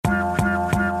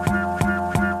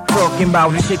talking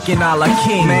about chicken a la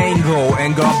king, mango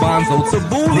and garbanzo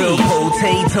tabbouleh, real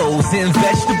potatoes and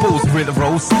vegetables with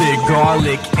roasted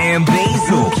garlic and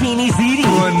basil, zucchini ziti,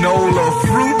 granola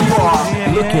fruit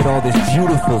bar. Look at all this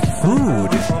beautiful food.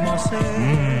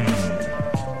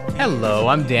 Hello,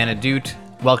 I'm Dan Adut.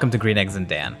 Welcome to Green Eggs and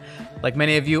Dan. Like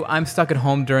many of you, I'm stuck at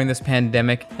home during this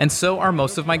pandemic, and so are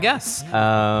most of my guests.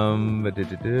 Am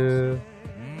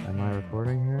I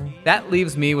recording here? That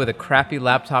leaves me with a crappy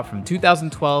laptop from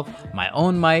 2012, my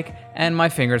own mic, and my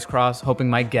fingers crossed, hoping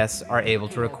my guests are able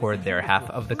to record their half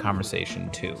of the conversation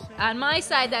too. On my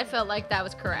side, that felt like that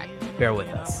was correct. Bear with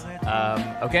us.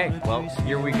 Okay, well,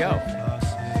 here we go.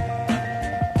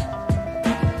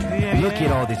 Look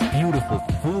at all this beautiful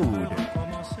food.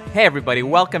 Hey everybody,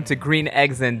 welcome to Green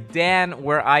Eggs and Dan,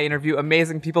 where I interview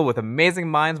amazing people with amazing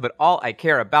minds, but all I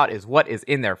care about is what is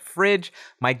in their fridge.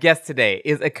 My guest today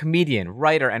is a comedian,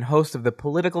 writer, and host of the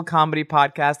political comedy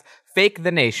podcast, Fake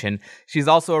the Nation. She's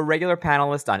also a regular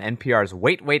panelist on NPR's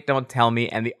Wait, Wait, Don't Tell Me,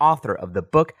 and the author of the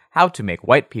book, How to Make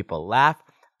White People Laugh.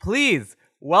 Please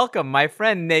welcome my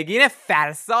friend Negin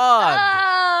Farsad.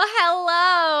 Oh, hello.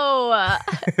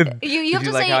 You have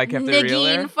to like say how I kept it real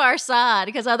there? Negin Farsad,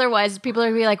 because otherwise people are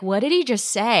going to be like, what did he just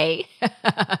say?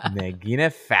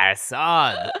 Negin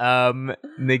Farsad.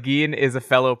 Negin is a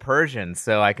fellow Persian,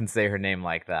 so I can say her name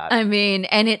like that. I mean,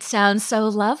 and it sounds so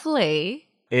lovely.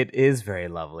 It is very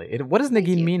lovely. What does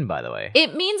Negin mean, by the way?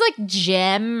 It means like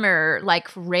gem or like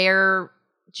rare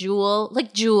jewel.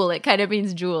 Like jewel. It kind of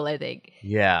means jewel, I think.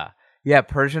 Yeah,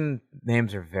 Persian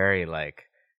names are very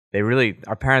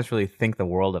our parents really think the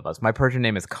world of us. My Persian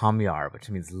name is Kamyar, which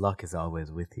means luck is always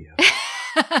with you.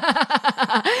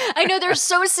 I know, they're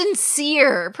so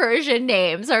sincere. Persian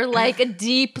names are like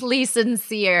deeply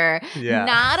sincere. Yeah.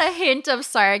 Not a hint of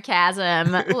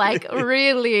sarcasm, like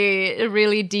really,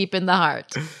 really deep in the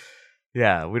heart.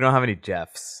 Yeah, we don't have any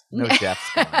Jeffs. No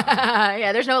Jeffs going on.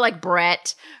 Yeah, there's no like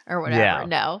Brett or whatever. Yeah.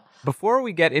 No. Before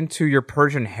we get into your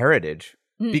Persian heritage,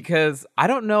 because I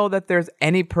don't know that there's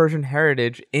any Persian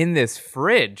heritage in this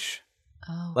fridge.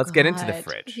 Oh, Let's get into the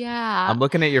fridge. Yeah. I'm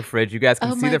looking at your fridge. You guys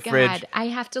can see the fridge. God. I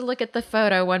have to look at the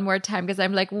photo one more time because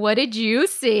I'm like, what did you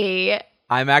see?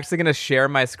 I'm actually going to share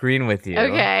my screen with you.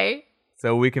 Okay.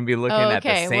 So we can be looking at the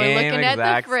same exact we're looking at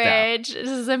the fridge. stuff. This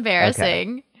is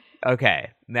embarrassing. Okay.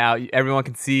 Now everyone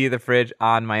can see the fridge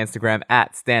on my Instagram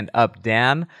at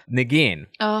StandUpDan. Negin.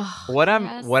 Oh, what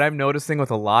I'm noticing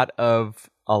with a lot of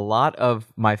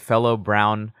my fellow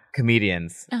brown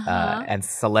comedians and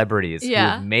celebrities who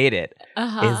have made it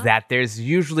is that there's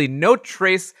usually no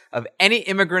trace of any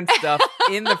immigrant stuff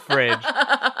in the fridge.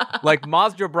 Like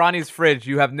Maz Jobrani's fridge,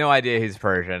 you have no idea he's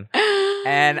Persian.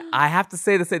 And I have to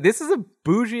say this is a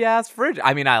bougie ass fridge.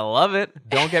 I mean, I love it.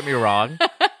 Don't get me wrong.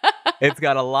 It's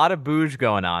got a lot of bouge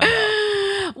going on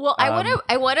though. Well,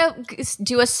 I want to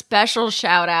do a special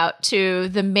shout out to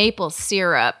the maple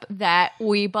syrup that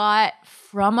we bought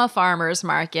from a farmer's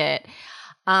market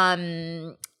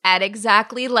at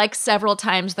exactly like several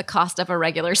times the cost of a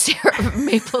regular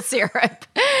maple syrup.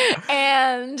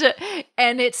 And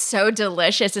it's so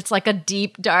delicious. It's like a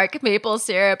deep, dark maple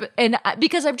syrup. And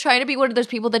because I'm trying to be one of those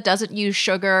people that doesn't use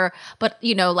sugar, but,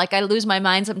 like I lose my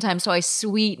mind sometimes, so I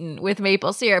sweeten with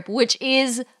maple syrup, which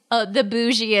is the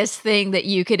bougiest thing that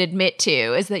you could admit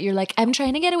to, is that you're like, I'm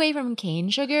trying to get away from cane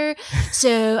sugar,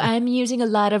 so I'm using a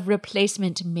lot of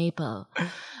replacement maple.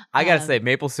 I gotta say,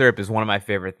 maple syrup is one of my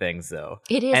favorite things, though.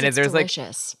 It is. And it's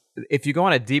delicious. If you go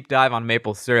on a deep dive on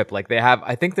maple syrup, like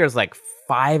I think there's like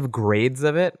 5 grades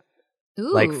of it,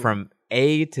 Ooh. like from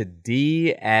A to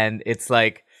D, and it's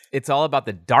all about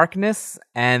the darkness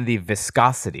and the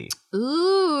viscosity.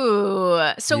 Ooh.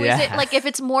 So is it like if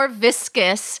it's more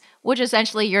viscous, which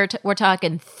essentially we're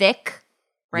talking thick,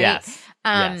 right?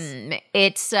 Yes.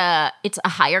 It's a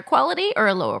higher quality or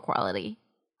a lower quality?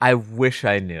 I wish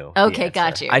I knew. Okay,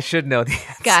 got you. I should know the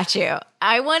answer. Got you.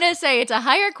 I want to say it's a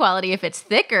higher quality if it's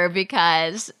thicker,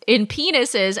 because in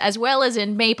penises as well as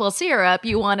in maple syrup,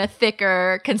 you want a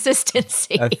thicker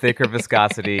consistency. A thicker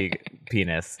viscosity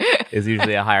penis is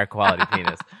usually a higher quality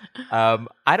penis.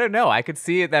 I don't know. I could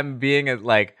see them being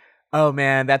like, oh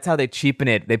man, that's how they cheapen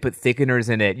it. They put thickeners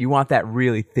in it. You want that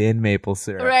really thin maple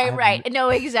syrup. Right. No,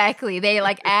 exactly. They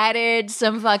like added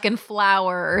some fucking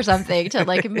flour or something to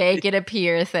like make it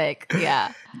appear thick.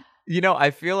 Yeah.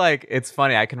 I feel like it's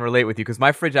funny. I can relate with you because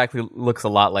my fridge actually looks a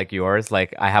lot like yours.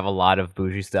 Like I have a lot of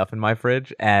bougie stuff in my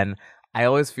fridge, and I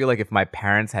always feel like if my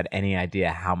parents had any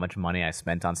idea how much money I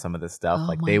spent on some of this stuff,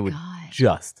 they would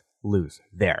just lose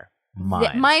their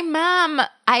mind. My mom,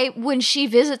 when she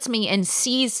visits me and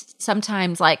sees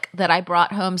sometimes like that I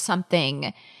brought home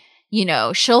something,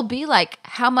 she'll be like,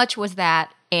 how much was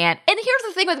that? And here's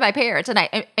the thing with my parents, and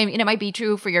it might be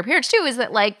true for your parents too, is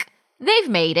that like they've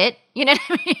made it. You know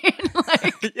what I mean?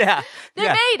 Like, yeah, they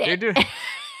made it.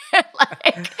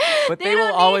 Like, but they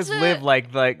will always live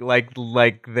like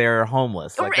they're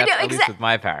homeless. Like that's at least with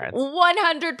my parents.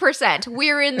 100%.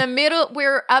 We're in the middle.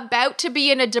 We're about to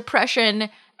be in a depression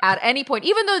at any point,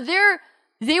 even though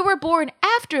they were born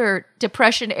after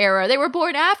Depression era. They were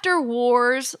born after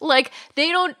wars. Like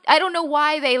I don't know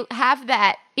why they have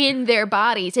that in their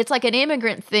bodies. It's like an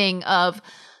immigrant thing of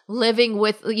living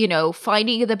with,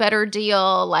 finding the better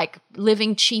deal, like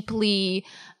living cheaply.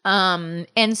 And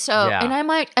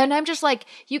I'm just like,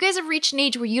 you guys have reached an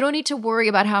age where you don't need to worry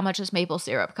about how much this maple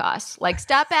syrup costs. Like,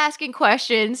 stop asking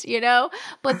questions,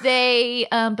 but they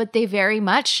very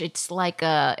much, it's like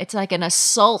an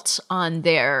assault on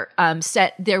their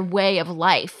way of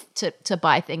life to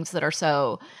buy things that are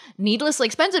so needlessly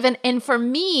expensive. And for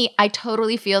me, I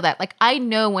totally feel that. Like, I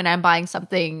know when I'm buying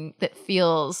something that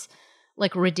feels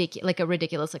like a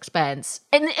ridiculous expense.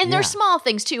 And there's small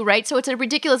things too, right? So it's a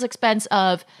ridiculous expense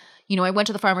of, I went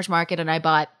to the farmer's market and I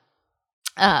bought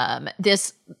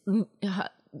this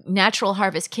natural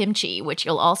harvest kimchi, which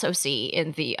you'll also see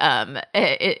in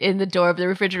the door of the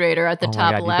refrigerator at the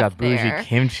top left. You got bougie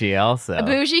kimchi also. A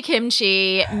bougie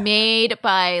kimchi made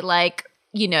by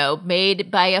made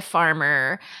by a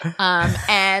farmer.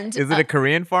 And is it a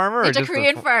Korean farmer? It's a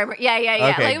Korean farmer.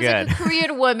 Yeah. Okay, it was like a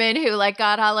Korean woman who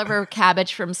got all of her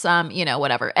cabbage from some,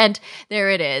 whatever. And there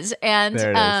it is.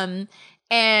 And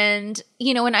and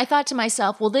and I thought to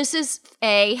myself, well, this is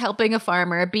A, helping a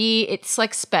farmer. B, it's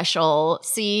like special.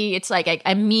 C, it's like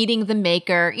I'm meeting the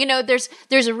maker.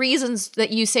 There's reasons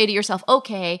that you say to yourself,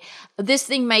 okay, this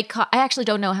thing might cost. I actually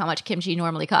don't know how much kimchi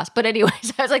normally costs, but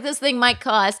anyways, I was like, this thing might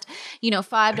cost,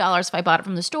 $5 if I bought it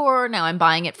from the store. Now I'm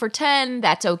buying it for $10.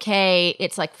 That's okay.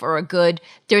 It's like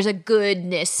there's a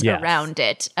goodness around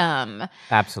it.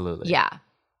 Absolutely. Yeah.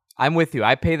 I'm with you.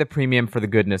 I pay the premium for the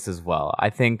goodness as well. I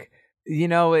think,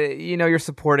 you're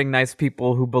supporting nice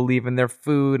people who believe in their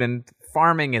food, and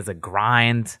farming is a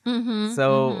grind.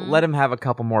 Let them have a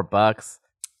couple more bucks.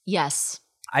 Yes.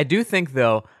 I do think,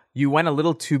 though, you went a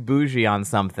little too bougie on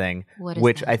something,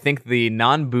 which that? I think the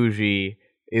non-bougie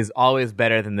is always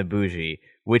better than the bougie,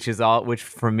 which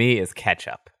for me is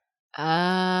ketchup.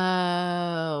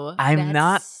 Oh. I'm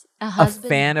not a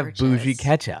fan of bougie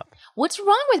ketchup. What's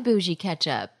wrong with bougie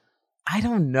ketchup? I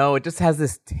don't know. It just has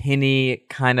this tinny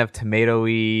kind of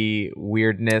tomatoey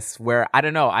weirdness where, I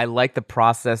don't know, I like the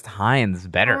processed Heinz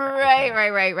better. Right.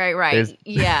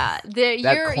 Yeah.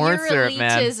 Your corn syrup,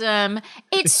 elitism, man.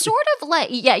 It's sort of like,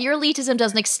 your elitism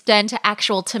doesn't extend to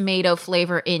actual tomato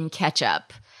flavor in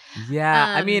ketchup. Yeah,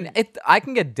 I mean, I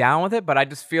can get down with it, but I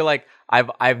just feel like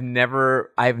I've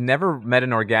never met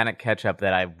an organic ketchup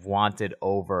that I wanted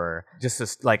over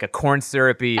just like a corn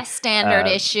syrupy standard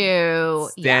issue.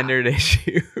 Government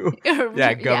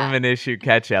issue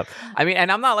ketchup. I mean,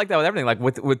 and I'm not like that with everything. Like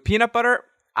with peanut butter,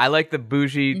 I like the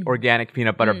bougie organic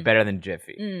peanut butter better than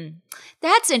Jiffy.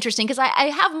 That's interesting because I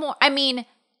have more. I mean,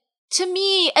 to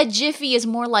me, a Jiffy is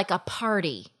more like a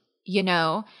party,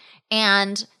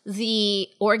 And the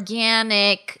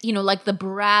organic, like the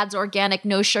Brad's organic,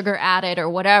 no sugar added or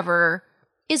whatever,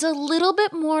 is a little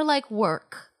bit more like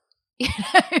work. You know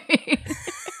what I mean?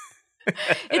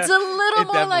 It's a little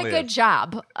more like a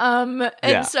job.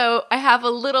 So I have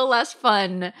a little less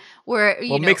fun where,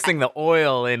 mixing the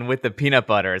oil in with the peanut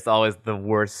butter is always the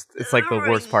worst. It's like the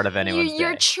worst part of anyone's day.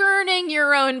 You're churning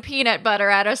your own peanut butter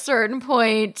at a certain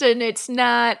point, and it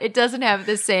doesn't have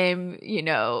the same,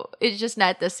 it's just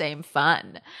not the same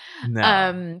fun.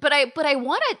 No. But I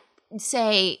want to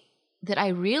say that I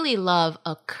really love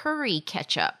a curry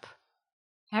ketchup.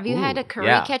 Have you had a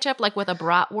curry ketchup, like with a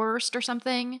bratwurst or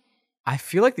something? I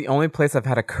feel like the only place I've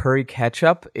had a curry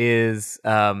ketchup is,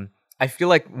 I feel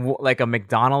like a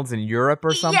McDonald's in Europe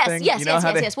or something. Yes,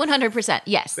 100%.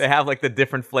 Yes. They have like the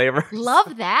different flavors.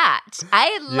 Love that.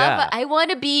 I love it.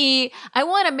 I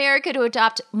want America to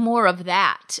adopt more of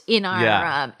that in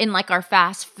our, in like our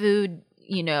fast food,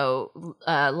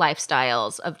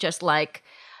 lifestyles of just like,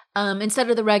 instead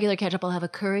of the regular ketchup, I'll have a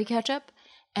curry ketchup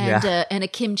and a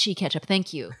kimchi ketchup.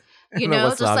 Thank you.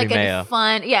 Just like mayo. a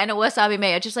fun, and a wasabi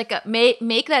mayo. Just like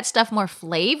make that stuff more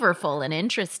flavorful and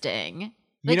interesting.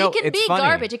 Like it can be funny.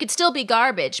 Garbage. It could still be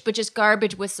garbage, but just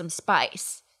garbage with some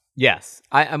spice. Yes,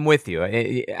 I'm with you.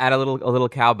 Add a little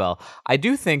cowbell. I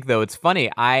do think though it's funny.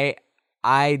 I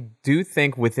do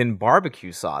think within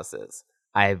barbecue sauces,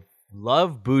 I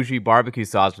love bougie barbecue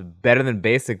sauce better than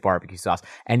basic barbecue sauce,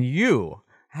 and you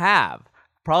have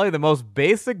probably the most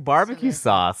basic barbecue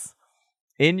sauce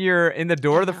in the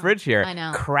door of the fridge here. I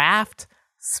know. Kraft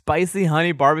spicy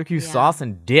honey barbecue sauce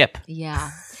and dip.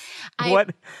 Yeah.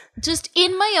 What? Just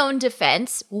in my own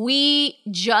defense, we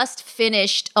just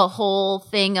finished a whole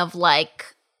thing of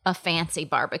like a fancy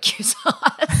barbecue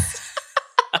sauce.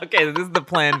 Okay, this is the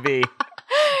plan B.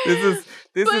 This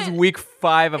is week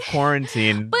 5 of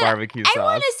quarantine barbecue sauce. I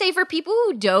want to say, for people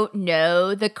who don't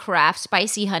know the Kraft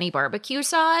spicy honey barbecue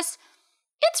sauce,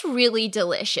 it's really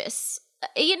delicious.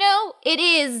 You know, it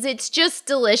is. It's just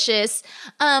delicious.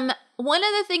 One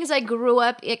of the things I grew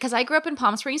up, because I grew up in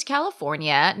Palm Springs,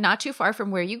 California, not too far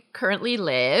from where you currently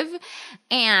live.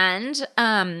 And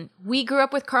we grew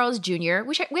up with Carl's Jr.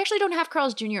 We actually don't have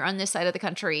Carl's Jr. on this side of the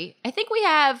country. I think we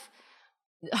have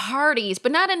Hardee's,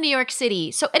 but not in New York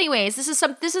City. So anyways, this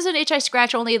is an itch I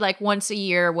scratch only like once a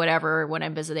year or whatever when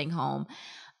I'm visiting home.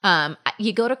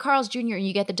 You go to Carl's Jr. and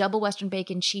you get the double Western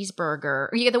bacon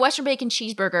cheeseburger, or you get the Western bacon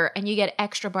cheeseburger and you get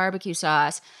extra barbecue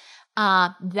sauce.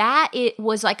 It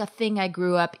was like a thing I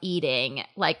grew up eating.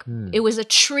 Like it was a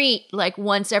treat. Like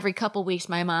once every couple weeks,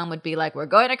 my mom would be like, "We're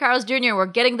going to Carl's Jr. We're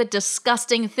getting the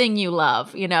disgusting thing you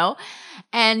love," you know?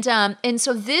 And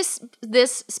so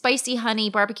this spicy honey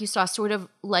barbecue sauce sort of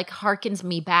like harkens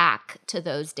me back to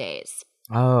those days.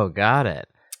 Oh, got it.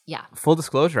 Yeah. Full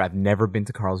disclosure, I've never been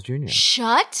to Carl's Jr.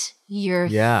 Shut your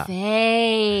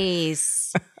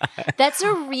face. That's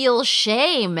a real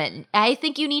shame. And I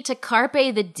think you need to carpe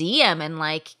the diem and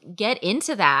like get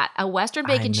into that. A Western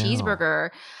bacon cheeseburger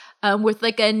with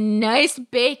like a nice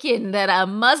bacon that a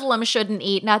Muslim shouldn't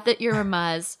eat. Not that you're a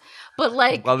Muz, but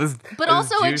like, but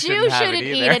also a Jew shouldn't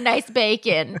eat a nice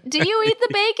bacon. Do you eat the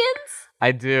bacons?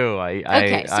 I do.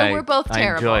 Okay, so we're both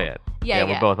terrible. I enjoy it. Yeah,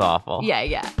 we're both awful.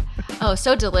 Yeah. Oh,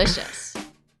 so delicious.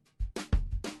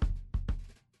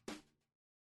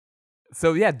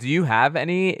 So yeah, do you have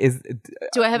any?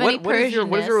 Do I have any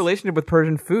Persian? What is your relationship with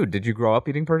Persian food? Did you grow up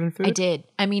eating Persian food? I did.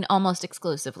 I mean, almost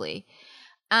exclusively.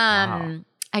 Wow.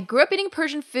 I grew up eating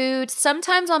Persian food.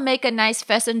 Sometimes I'll make a nice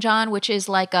fesanjan, which is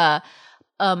like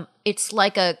it's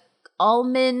like a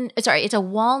it's a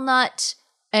walnut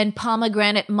and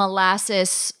pomegranate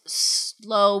molasses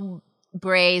slow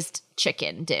braised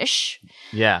chicken dish.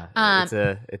 Yeah,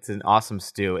 it's an awesome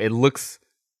stew. It looks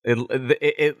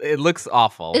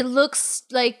awful. It looks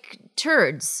like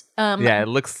turds. Yeah, it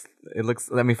looks.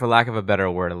 I mean, for lack of a better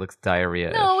word, it looks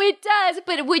diarrhea. No, it does.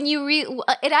 But when you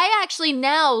I actually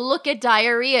now look at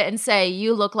diarrhea and say,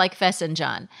 "You look like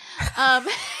fesanjan."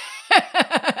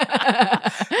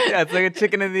 Yeah, it's like a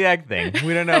chicken and the egg thing.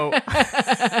 We don't know.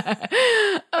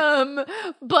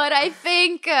 But I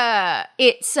think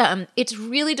it's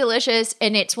really delicious,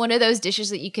 and it's one of those dishes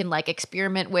that you can like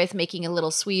experiment with, making it a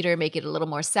little sweeter, make it a little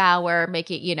more sour, make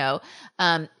it,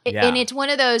 and it's one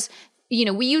of those,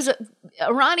 we use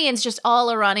Iranians, just all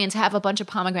Iranians have a bunch of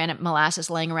pomegranate molasses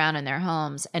laying around in their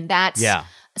homes, and that's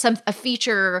a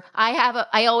feature.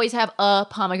 I always have a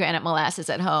pomegranate molasses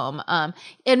at home.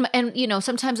 And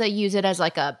sometimes I use it as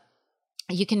like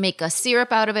you can make a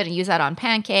syrup out of it and use that on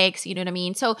pancakes. You know what I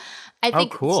mean? So I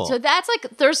think, cool. So that's like,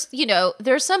 there's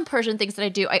some Persian things that I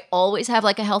do. I always have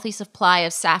like a healthy supply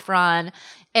of saffron,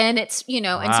 and it's,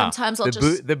 wow. And sometimes I'll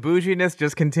the bouginess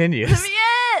just continues. Yeah.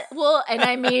 Well, and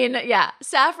I mean,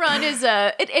 saffron is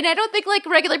and I don't think like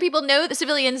regular people know, the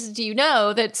civilians, do you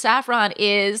know that saffron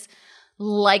is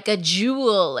like a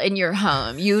jewel in your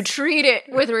home? You treat it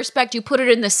with respect. You put it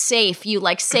in the safe. You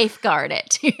like safeguard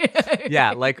it.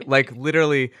 Yeah, like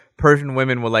literally, Persian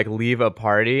women will like leave a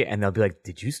party and they'll be like,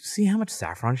 "Did you see how much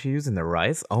saffron she used in the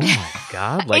rice? Oh my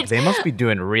god! Like they must be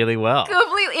doing really well."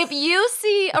 Completely. If you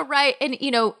see a rice, and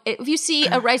if you see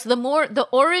a rice, the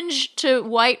orange to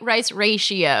white rice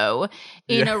ratio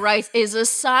in a rice is a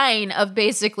sign of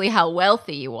basically how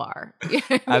wealthy you are. You know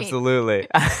what I mean? Absolutely.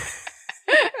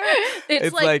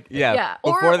 It's like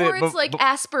Before or it's like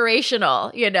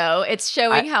aspirational, it's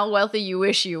showing how wealthy you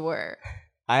wish you were.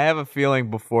 I have a feeling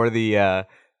before the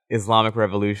Islamic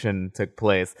Revolution took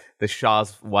place, the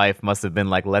Shah's wife must have been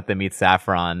like, "Let them eat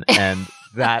saffron," and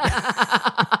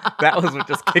that was what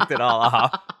just kicked it all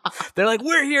off. They're like,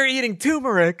 "We're here eating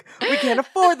turmeric. We can't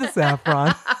afford the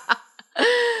saffron."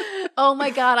 Oh my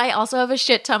god! I also have a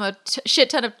shit ton of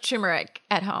turmeric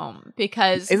at home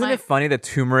because isn't it funny that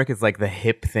turmeric is like the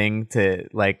hip thing to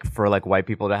like for like white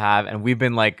people to have, and we're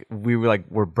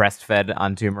breastfed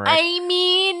on turmeric. I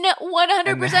mean,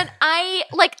 100%. I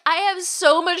have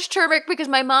so much turmeric because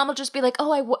my mom will just be like,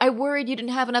 "Oh, I worried you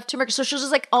didn't have enough turmeric," so she'll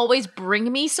just like always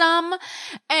bring me some,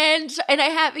 and I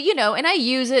have and I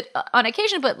use it on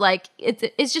occasion, but like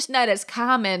it's just not as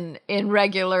common in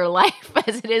regular life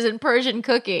as it is in Persian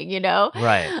cooking,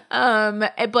 Right.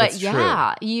 But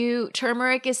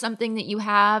turmeric is something that you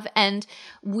have, and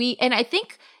I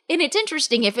think it's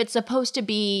interesting if it's supposed to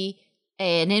be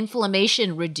an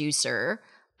inflammation reducer.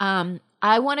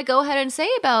 I want to go ahead and say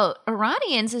about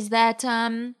Iranians is that,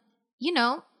 you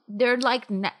know, they're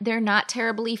not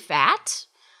terribly fat.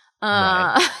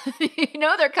 Right. You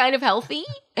know, they're kind of healthy.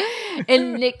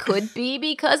 And it could be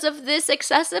because of this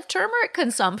excessive turmeric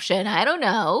consumption. I don't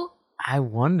know. I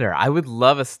wonder. I would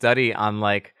love a study on,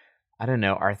 like, I don't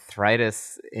know,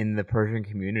 arthritis in the Persian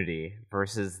community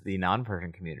versus the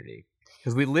non-Persian community.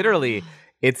 Because we literally,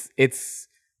 it's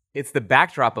the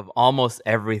backdrop of almost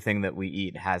everything that we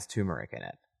eat has turmeric in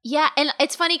it. Yeah, and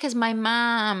it's funny because my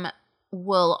mom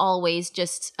will always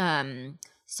just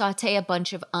saute a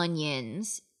bunch of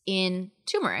onions in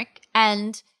turmeric,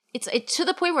 and it's to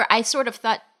the point where I sort of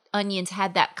thought onions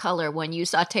had that color when you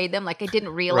sauteed them. Like I didn't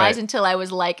realize until I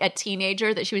was like a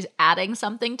teenager that she was adding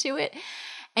something to it.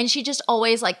 And she just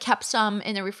always like kept some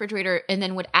in the refrigerator and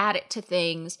then would add it to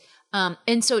things.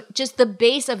 And so just the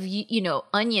base of, you know,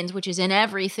 onions, which is in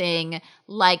everything,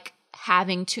 like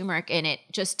having turmeric in it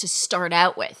just to start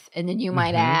out with, and then you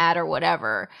might add or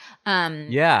whatever.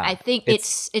 I think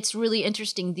it's really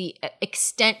interesting the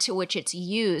extent to which it's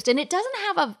used, and it doesn't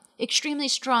have a extremely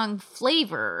strong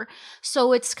flavor.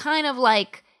 So it's kind of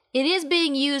like it is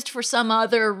being used for some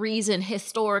other reason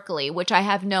historically, which I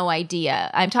have no idea.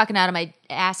 I'm talking out of my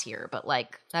ass here, but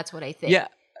like that's what I think. Yeah.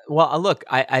 Well, look,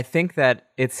 I think that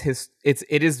it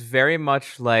is very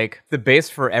much like the base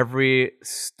for every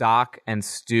stock and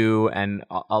stew and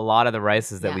a lot of the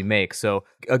rices that we make. So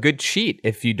a good cheat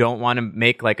if you don't want to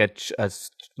make like a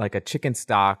chicken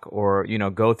stock or, you know,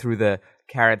 go through the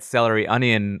carrot, celery,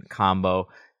 onion combo.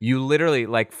 You literally,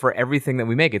 like, for everything that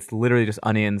we make, it's literally just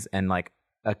onions and like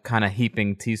a kind of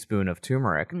heaping teaspoon of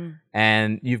turmeric,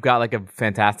 and you've got like a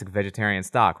fantastic vegetarian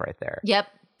stock right there. Yep.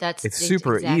 It's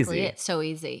super exactly easy. It's so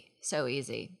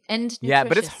easy. And nutritious. Yeah,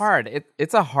 but it's hard.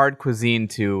 It's a hard cuisine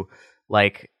to,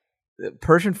 like,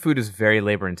 Persian food is very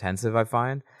labor intensive, I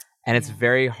find. And it's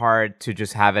very hard to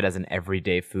just have it as an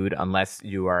everyday food unless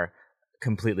you are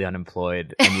completely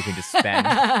unemployed and you can just spend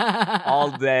all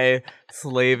day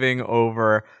slaving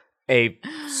over a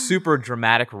super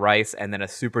dramatic rice and then a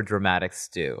super dramatic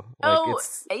stew.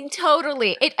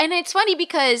 Totally. And it's funny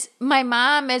because my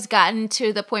mom has gotten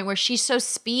to the point where she's so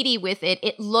speedy with it.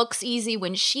 It looks easy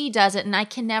when she does it, and I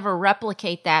can never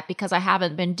replicate that because I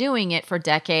haven't been doing it for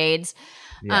decades.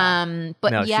 Yeah.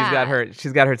 But no, yeah,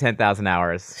 she's got her 10,000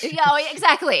 hours. Yeah,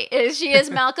 exactly. She is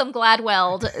Malcolm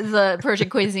Gladwell'd the Persian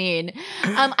cuisine.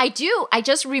 I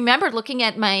just remembered looking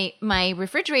at my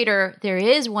refrigerator. There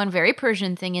is one very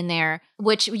Persian thing in there,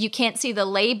 which you can't see the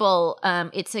label.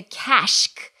 It's a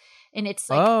kashk. And it's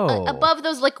like above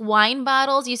those like wine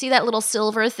bottles. You see that little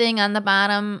silver thing on the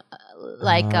bottom,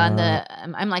 like on the.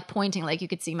 I'm like pointing, like you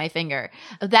could see my finger.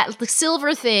 The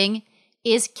silver thing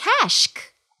is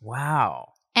kashk. Wow.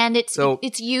 And it's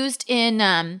used in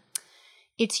ash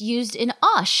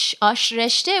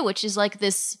reshte, which is like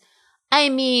this. I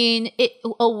mean,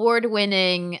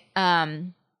 award-winning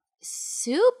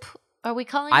soup. Are we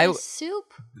calling it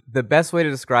soup? The best way to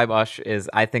describe ash is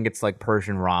I think it's like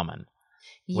Persian ramen.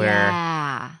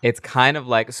 Where it's kind of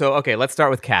like, so okay, let's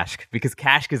start with kashk, because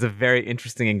kashk is a very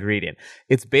interesting ingredient.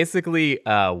 It's basically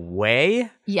whey,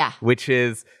 which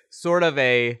is sort of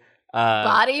a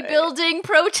bodybuilding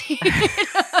protein.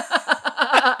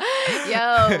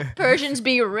 Yo, Persians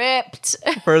be ripped.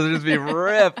 Persians be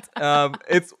ripped.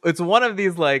 It's one of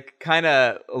these like kind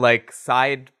of like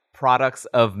side products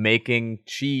of making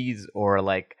cheese, or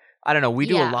like, I don't know, we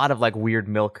do a lot of like weird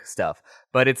milk stuff,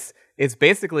 but it's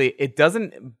basically, it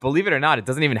doesn't, believe it or not, it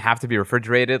doesn't even have to be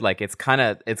refrigerated. Like it's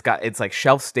like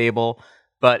shelf stable,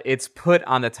 but it's put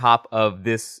on the top of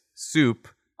this soup.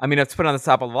 I mean, it's put on the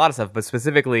top of a lot of stuff, but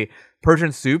specifically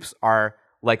Persian soups are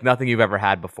like nothing you've ever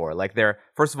had before. Like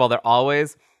first of all, they're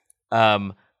always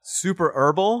super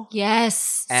herbal.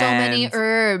 Yes, so many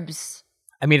herbs.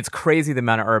 I mean, it's crazy the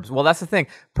amount of herbs. Well, that's the thing.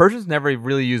 Persians never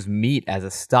really use meat as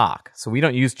a stock. So we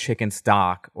don't use chicken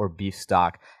stock or beef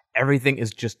stock. Everything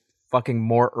is just fucking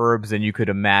more herbs than you could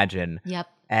imagine. Yep.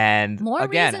 And more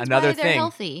again, reasons another why they're thing.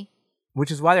 Healthy.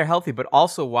 Which is why they're healthy, but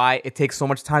also why it takes so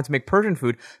much time to make Persian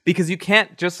food, because you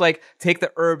can't just like take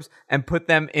the herbs and put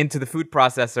them into the food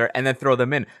processor and then throw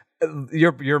them in.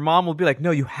 Your mom will be like,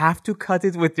 no, you have to cut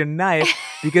it with your knife,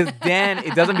 because then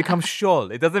it doesn't become shol.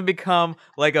 It doesn't become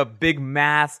like a big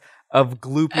mass of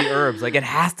gloopy herbs. Like it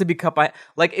has to be cut by,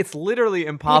 like it's literally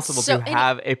impossible to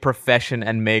have a profession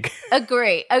and make.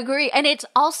 Agree. And it's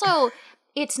also,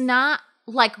 it's not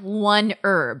like one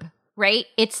herb, right?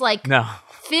 It's like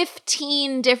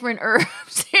 15 different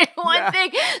herbs in one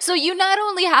thing. So you not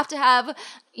only have to have,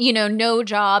 no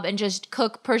job and just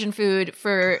cook Persian food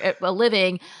for a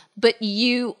living, but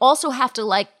you also have to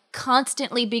like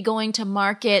constantly be going to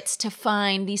markets to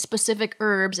find these specific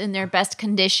herbs in their best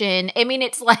condition. I mean,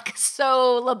 it's like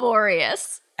so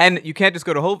laborious. And you can't just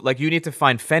go to Whole, like you need to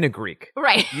find fenugreek.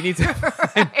 Right. You need to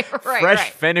find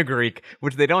fresh fenugreek,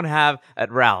 which they don't have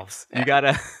at Ralph's. You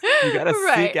gotta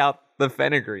seek out the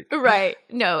fenugreek. Right.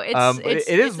 No, it's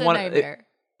a nightmare.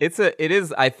 It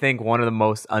is, I think, one of the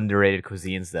most underrated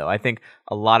cuisines, though. I think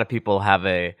a lot of people have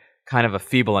a kind of a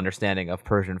feeble understanding of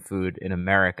Persian food in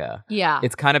America. Yeah.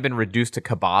 It's kind of been reduced to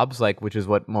kebabs, like, which is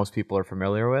what most people are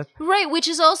familiar with. Right, which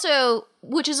is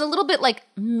a little bit like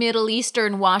Middle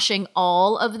Eastern washing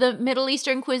all of the Middle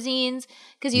Eastern cuisines.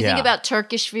 Because you think about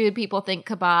Turkish food, people think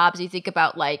kebabs. You think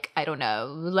about like, I don't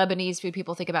know, Lebanese food,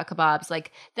 people think about kebabs.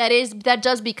 Like that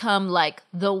does become like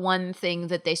the one thing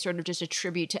that they sort of just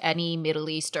attribute to any Middle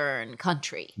Eastern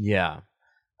country. Yeah.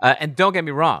 And don't get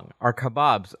me wrong, our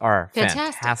kebabs are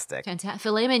fantastic.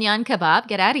 Filet mignon kebab,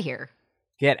 get out of here.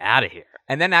 Get out of here.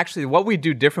 And then actually what we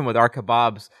do different with our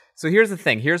kebabs, so here's the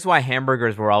thing. Here's why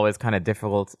hamburgers were always kind of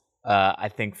difficult, I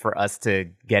think, for us to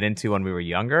get into when we were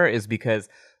younger, is because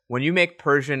when you make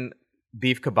Persian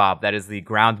beef kebab, that is the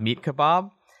ground meat kebab,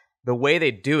 the way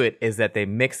they do it is that they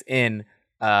mix in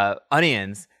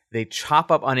onions. They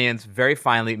chop up onions very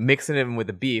finely, mix it in with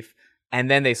the beef, and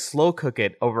then they slow cook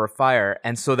it over a fire.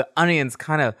 And so the onions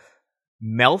kind of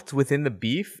melt within the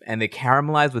beef and they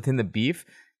caramelize within the beef.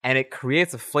 And it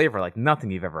creates a flavor like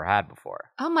nothing you've ever had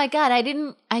before. Oh my God.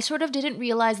 I sort of didn't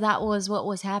realize that was what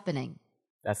was happening.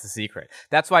 That's the secret.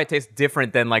 That's why it tastes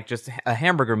different than like just a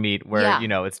hamburger meat where,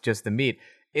 it's just the meat.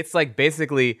 It's like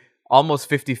basically almost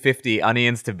 50-50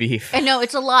 onions to beef. I know,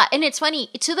 it's a lot. And it's funny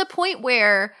to the point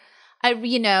where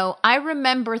I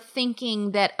remember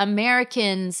thinking that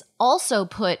Americans also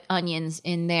put onions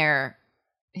in their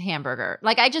hamburger.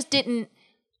 Like I just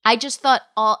thought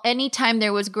anytime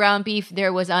there was ground beef,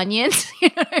 there was onions. You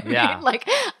know what I mean? Like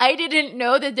I didn't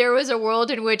know that there was a world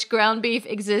in which ground beef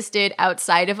existed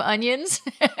outside of onions.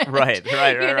 Right. You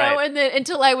know, and then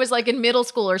until I was like in middle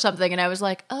school or something, and I was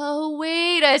like, oh,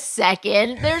 wait a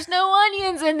second. There's no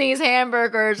onions in these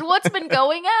hamburgers. What's been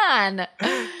going on?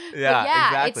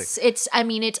 Exactly. It's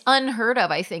unheard of,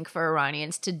 I think, for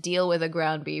Iranians to deal with a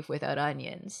ground beef without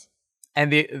onions.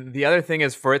 And the other thing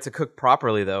is, for it to cook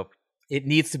properly, though, it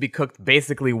needs to be cooked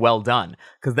basically well done,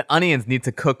 because the onions need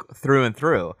to cook through and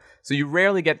through. So you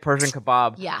rarely get Persian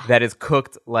kebab that is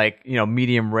cooked like,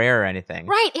 medium rare or anything.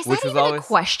 Right. Is that even a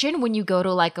question when you go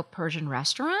to like a Persian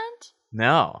restaurant?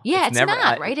 No. Yeah, it's never,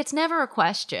 not, right? It's never a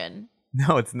question.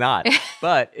 No, it's not.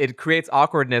 But it creates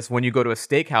awkwardness when you go to a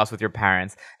steakhouse with your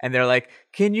parents and they're like,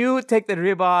 can you take the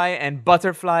ribeye and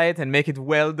butterfly it and make it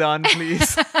well done,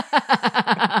 please?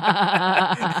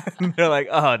 They're like,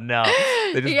 oh, no.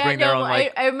 They just bring their own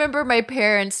like... I remember my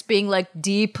parents being like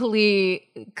deeply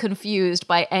confused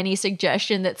by any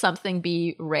suggestion that something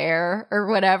be rare or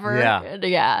whatever.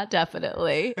 Yeah,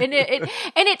 definitely. And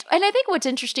I think what's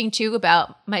interesting too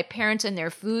about my parents and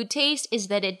their food taste is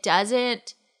that it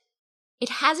hasn't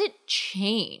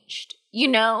changed.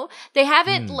 They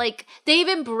haven't they've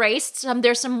embraced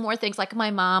there's some more things, like my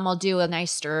mom will do a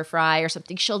nice stir fry or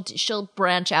something. She'll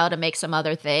branch out and make some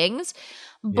other things.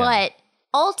 But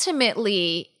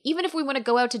ultimately, even if we want to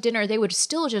go out to dinner, they would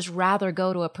still just rather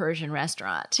go to a Persian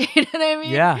restaurant. You know what I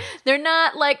mean? Yeah. They're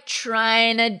not like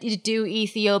trying to do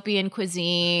Ethiopian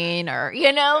cuisine or,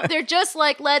 they're just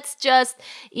like, let's just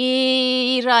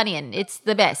eat Iranian. It's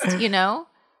the best,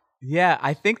 Yeah,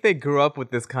 I think they grew up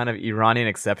with this kind of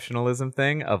Iranian exceptionalism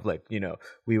thing of like,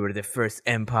 we were the first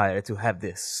empire to have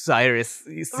this Cyrus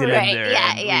cylinder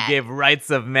and we gave rights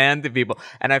of man to people.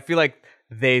 And I feel like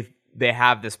they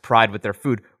have this pride with their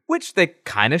food, which they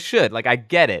kind of should. Like, I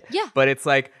get it. Yeah. But it's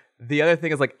like, the other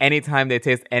thing is like anytime they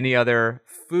taste any other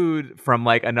food from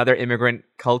like another immigrant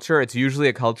culture, it's usually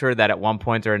a culture that at one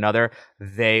point or another,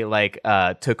 they like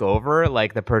took over,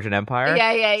 like the Persian Empire.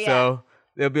 Yeah. So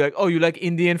they'll be like, oh, you like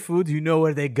Indian food? You know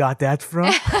where they got that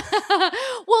from?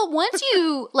 Well, once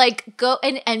you like go,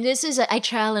 and this is, I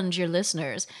challenge your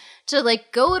listeners to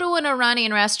like go to an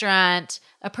Iranian restaurant,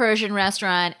 a Persian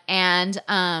restaurant, and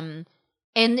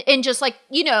just like,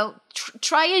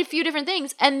 try a few different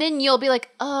things. And then you'll be like,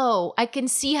 oh, I can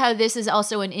see how this is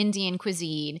also an Indian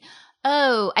cuisine.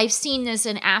 Oh, I've seen this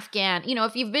in Afghan.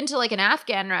 If you've been to like an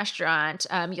Afghan restaurant,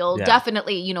 you'll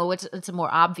definitely, it's a more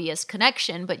obvious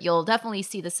connection, but you'll definitely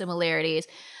see the similarities.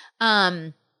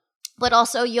 But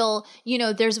also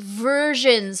there's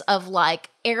versions of like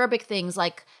Arabic things,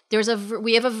 like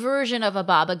we have a version of a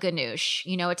baba ganoush.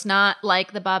 It's not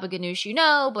like the baba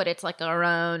ganoush, but it's like our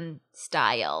own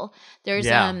style. There's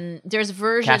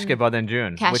version Kashke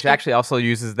Badenjun, which actually also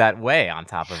uses that whey on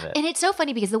top of it. And it's so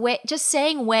funny because just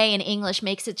saying whey in English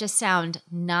makes it just sound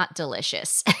not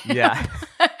delicious. Yeah.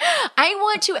 I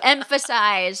want to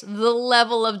emphasize the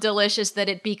level of delicious that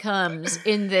it becomes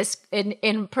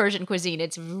in Persian cuisine.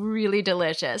 It's really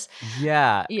delicious.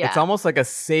 Yeah. It's almost like a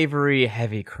savory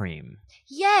heavy cream.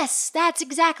 Yes, that's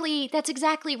exactly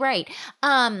right.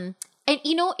 And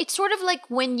it's sort of like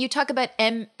when you talk about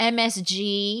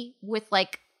MSG with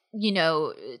like,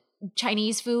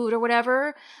 Chinese food or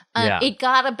whatever, it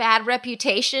got a bad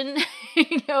reputation,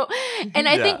 and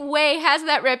I think whey has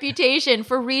that reputation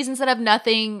for reasons that have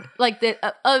nothing that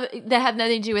have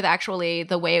nothing to do with actually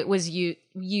the way it was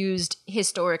used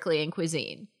historically in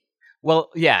cuisine.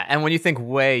 Well, yeah, and when you think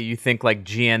whey, you think like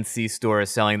GNC stores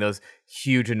selling those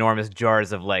huge, enormous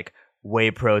jars of like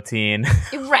whey protein,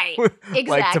 right? Exactly,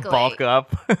 like to bulk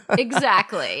up.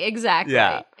 Exactly.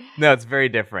 Yeah, no, it's very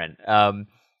different.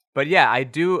 But yeah, I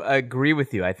do agree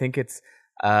with you. I think it's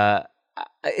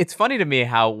funny to me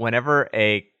how whenever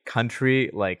a country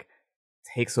like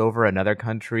takes over another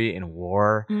country in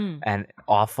war and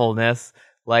awfulness,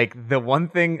 like the one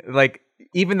thing, like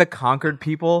even the conquered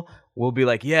people will be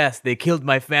like, yes, they killed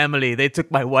my family, they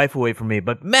took my wife away from me,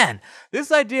 but man,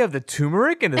 this idea of the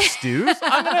turmeric and the stews,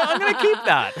 I'm gonna keep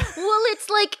that. Well, it's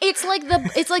like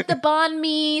the banh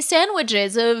mi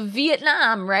sandwiches of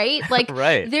Vietnam, right? Like,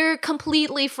 right. They're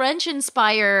completely French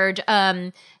inspired.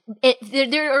 They're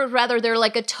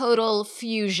like a total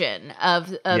fusion of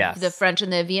the French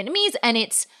and the Vietnamese, and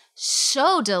it's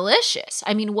so delicious.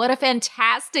 I mean, what a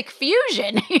fantastic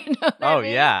fusion.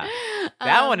 Yeah.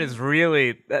 That one is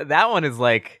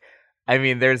like, I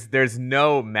mean, there's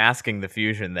no masking the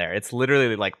fusion there. It's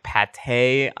literally like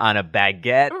pate on a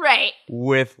baguette. Right.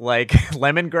 With like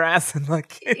lemongrass and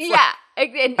like.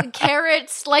 And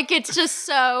carrots, like it's just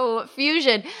so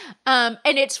fusion. And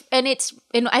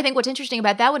I think what's interesting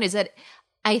about that one is that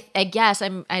I guess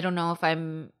I don't know if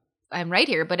I'm right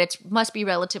here, but it must be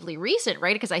relatively recent,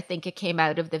 right? Because I think it came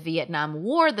out of the Vietnam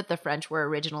War that the French were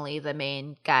originally the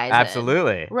main guys.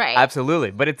 Absolutely. Right.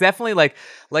 Absolutely. But it's definitely like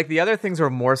the other things are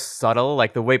more subtle,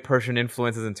 like the way Persian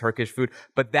influences in Turkish food.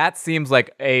 But that seems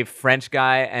like a French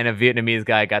guy and a Vietnamese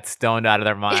guy got stoned out of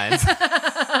their minds.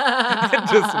 And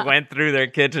just went through their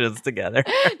kitchens together.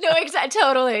 No, exactly.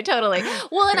 Totally.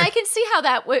 Well, and I can see how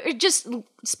that just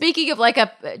speaking of like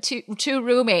two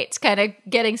roommates kind of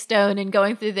getting stoned and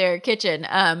going through their kitchen.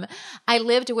 I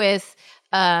lived with,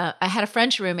 I had a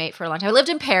French roommate for a long time. I lived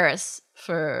in Paris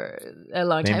for a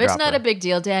long time. It's not a big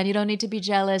deal, Dan. You don't need to be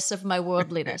jealous of my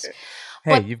worldliness.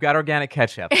 Hey, you've got organic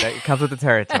ketchup. It comes with the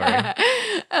territory.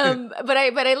 But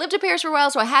I lived in Paris for a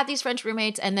while, so I had these French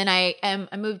roommates, and then I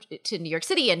moved to New York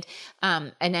City, and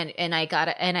I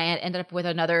ended up with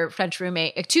another French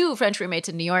roommate, two French roommates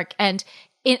in New York, and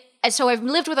so I've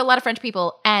lived with a lot of French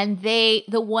people, and the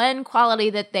one quality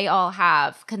that they all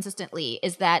have consistently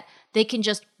is that they can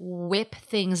just whip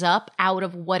things up out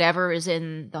of whatever is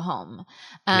in the home.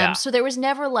 So there was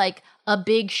never like a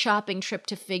big shopping trip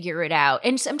to figure it out.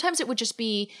 And sometimes it would just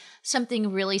be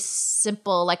something really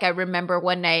simple. Like I remember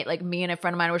one night, like me and a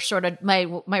friend of mine were sort of, my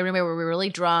roommate were really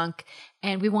drunk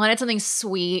and we wanted something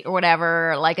sweet or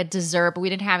whatever, like a dessert, but we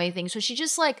didn't have anything. So she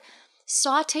just like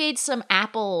sauteed some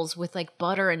apples with like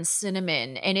butter and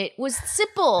cinnamon, and it was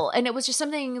simple, and it was just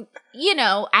something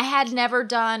I had never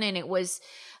done, and it was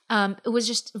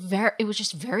just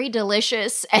very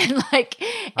delicious, and like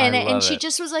and she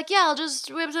just was like, yeah, I'll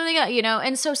just whip something up,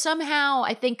 and so somehow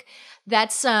I think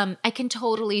that's I can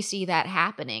totally see that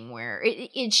happening where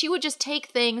she would just take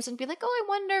things and be like, oh, I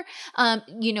wonder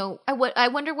I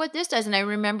wonder what this does. And I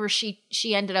remember she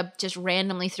ended up just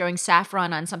randomly throwing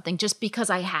saffron on something just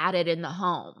because I had it in the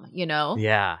home,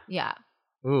 Yeah.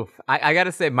 Oof. I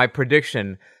gotta say, my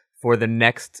prediction for the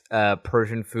next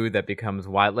Persian food that becomes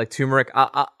wild, like turmeric.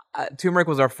 Turmeric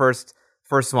was our first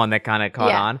one that kind of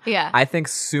caught on. Yeah. I think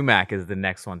sumac is the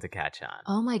next one to catch on.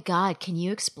 Oh my God. Can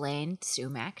you explain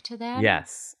sumac to them?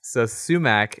 Yes. So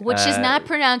sumac. Which is not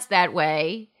pronounced that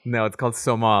way. No, it's called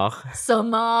somar.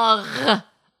 Somar.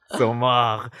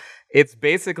 Somar. It's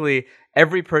basically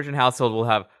every Persian household will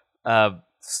have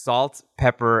salt,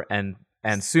 pepper, and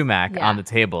sumac on the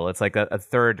table. It's like a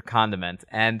third condiment.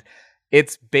 And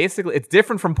it's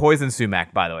different from poison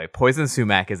sumac, by the way. Poison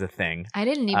sumac is a thing. I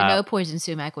didn't even know poison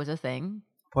sumac was a thing.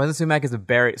 Poison sumac is a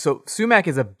berry. So sumac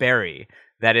is a berry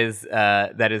that is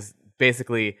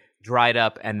basically dried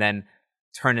up and then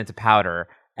turned into powder.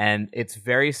 and it's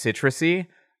very citrusy,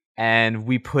 and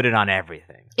we put it on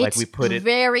everything. It's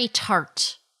very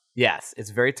tart. Yes,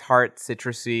 it's very tart,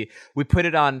 citrusy. We put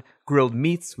it on grilled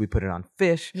meats. We put it on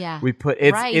fish. Yeah,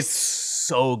 it's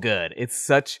so good. It's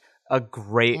such a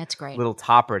great little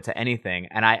topper to anything,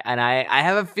 and I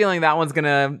have a feeling that one's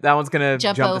gonna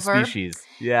jump the species.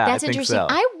 Yeah, that's I think interesting. So.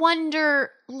 I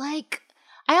wonder, like,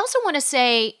 I also want to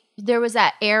say there was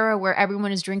that era where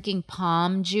everyone is drinking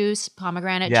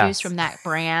pomegranate juice from that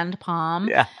brand Palm.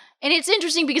 Yeah. And it's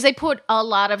interesting because they put a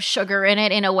lot of sugar in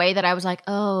it in a way that I was like,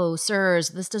 oh, sirs,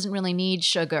 this doesn't really need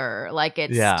sugar. Like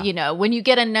it's, when you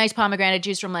get a nice pomegranate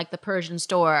juice from like the Persian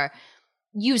store,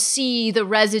 you see the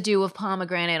residue of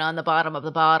pomegranate on the bottom of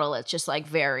the bottle. It's just like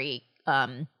very,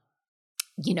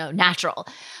 natural.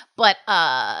 But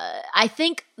I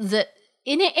think that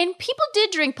and people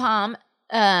did drink Palm.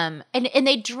 And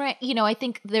they drank, I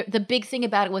think the big thing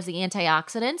about it was the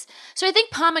antioxidants. So I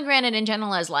think pomegranate in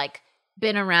general has like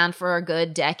been around for a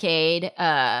good decade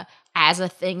as a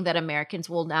thing that Americans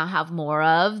will now have more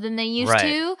of than they used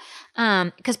to.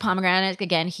 Because pomegranate,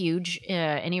 again, huge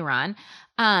in Iran.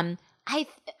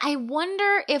 I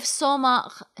wonder if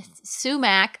sumac,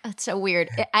 it's so weird.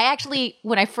 I actually,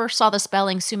 when I first saw the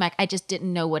spelling sumac, I just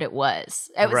didn't know what it was.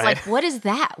 I was like, what is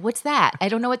that? What's that? I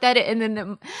don't know what that is. And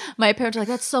then my parents were like,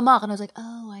 that's sumac. And I was like,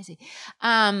 oh, I see.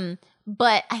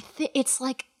 But I think it's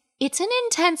like, it's an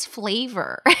intense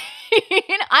flavor.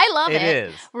 I love it. It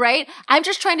is. Right? I'm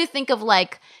just trying to think of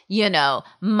like,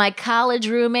 my college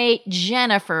roommate,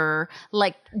 Jennifer,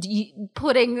 like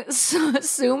putting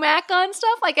sumac on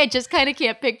stuff. Like I just kind of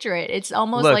can't picture it. It's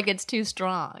almost like it's too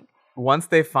strong. Once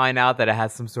they find out that it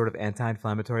has some sort of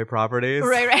anti-inflammatory properties,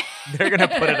 right. They're going to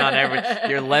put it on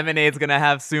your lemonade's going to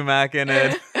have sumac in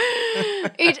it.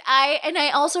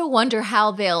 I also wonder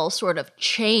how they'll sort of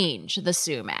change the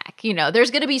sumac.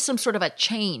 There's going to be some sort of a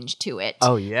change to it.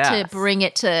 Oh yeah, to bring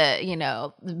it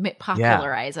to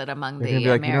popularize it among the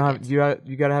Americans.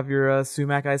 You got to have your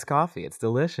sumac iced coffee. It's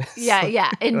delicious. Yeah,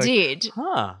 indeed.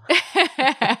 Huh?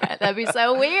 That'd be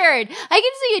so weird. I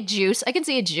can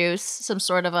see a juice, some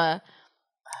sort of a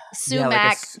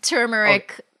sumac,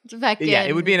 turmeric. Yeah,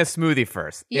 it would be in a smoothie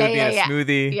first. It would be in a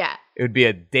smoothie. Yeah. It would be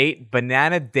a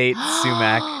banana date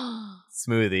sumac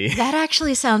smoothie. That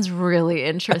actually sounds really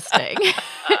interesting.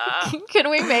 Can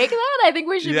we make that? I think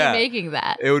we should be making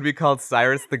that. It would be called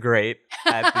Cyrus the Great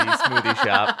at the smoothie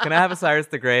shop. Can I have a Cyrus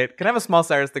the Great? Can I have a small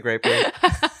Cyrus the Great, please?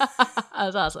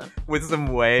 That's awesome. With some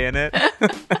whey in it.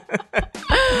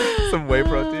 Some whey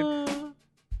protein.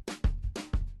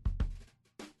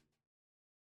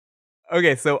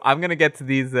 Okay, so I'm going to get to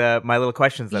these, my little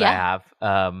questions that I have,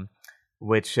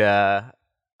 which, I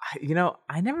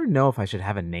never know if I should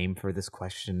have a name for this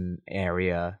question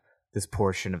area, this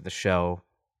portion of the show.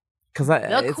 Because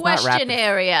the question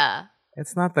area.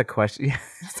 It's not the question. Yeah,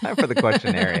 it's time for the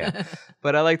question area.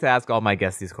 But I like to ask all my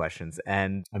guests these questions,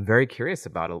 and I'm very curious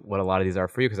about what a lot of these are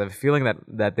for you, because I have a feeling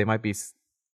that they might be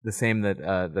the same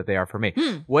that they are for me.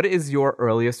 What is your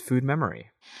earliest food memory?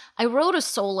 I wrote a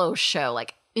solo show,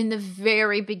 like, in the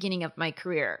very beginning of my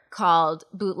career called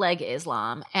Bootleg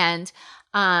Islam. And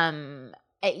it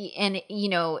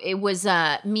was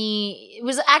it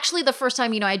was actually the first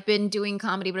time, I'd been doing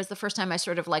comedy, but it's the first time I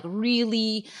sort of like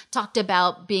really talked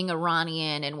about being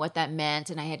Iranian and what that meant.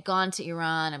 And I had gone to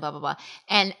Iran and blah, blah, blah.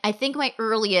 And I think my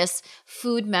earliest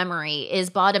food memory is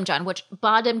Badam Jan, which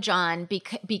Badam Jan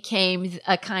became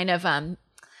a kind of,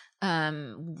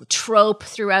 trope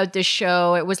throughout the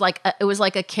show. It was like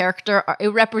a character. It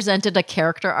represented a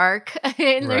character arc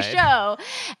in the show.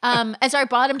 And sorry,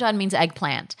 Badam Jan means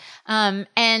eggplant.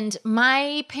 And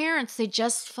my parents, they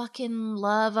just fucking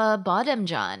love a Badam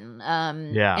Jan.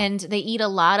 And they eat a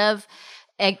lot of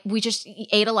we just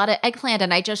ate a lot of eggplant.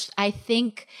 And I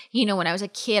think, when I was a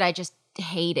kid, I just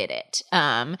hated it.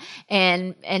 And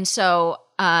so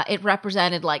it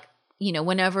represented like,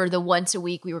 whenever the once a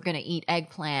week we were going to eat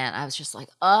eggplant, I was just like,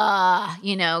 God.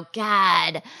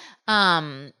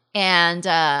 And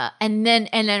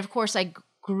then of course I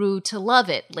grew to love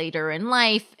it later in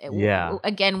life. Yeah.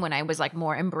 Again, when I was like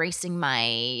more embracing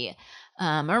my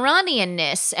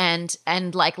Iranianness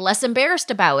and like less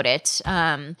embarrassed about it.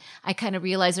 I kind of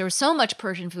realized there was so much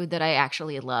Persian food that I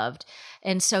actually loved.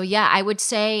 And so, yeah, I would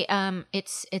say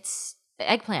it's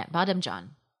eggplant, Badam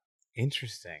Jan.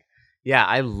 Interesting. Yeah,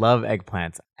 I love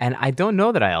eggplants, and I don't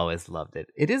know that I always loved it.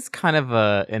 It is kind of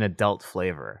an adult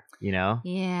flavor,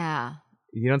 Yeah.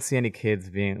 You don't see any kids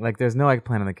being like, there's no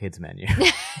eggplant on the kids menu. No.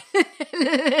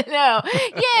 Yeah,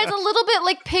 it's a little bit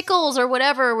like pickles or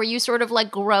whatever, where you sort of like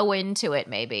grow into it,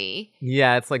 maybe.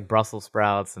 Yeah, it's like Brussels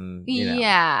sprouts and,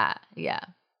 Yeah.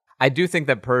 I do think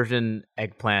that Persian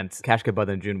eggplant, kashka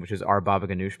badanjun, which is our baba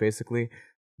ganoush basically,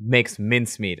 makes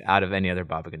mincemeat out of any other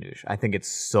baba ganoush. I think it's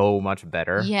so much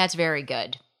better. Yeah, it's very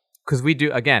good. Because we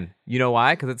do, again, you know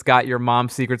why? Because it's got your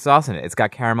mom's secret sauce in it. It's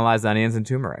got caramelized onions and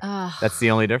turmeric. That's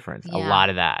the only difference. Yeah. A lot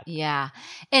of that. Yeah.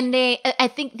 And I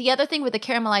think the other thing with the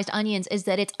caramelized onions is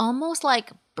that it's almost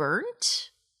like burnt.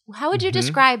 How would you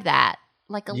describe that?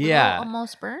 Like a little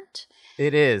almost burnt?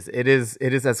 It is. It is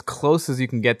as close as you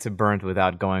can get to burnt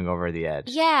without going over the edge.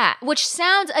 Yeah, which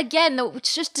sounds, again,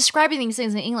 just describing these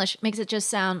things in English makes it just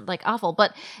sound like awful,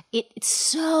 but it's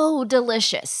so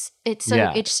delicious. It's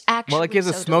actually well, it gives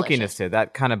so a smokiness delicious. to it.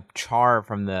 That kind of char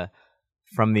from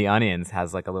the onions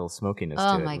has like a little smokiness to it.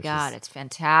 Oh my God, it's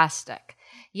fantastic.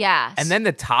 Yeah. And then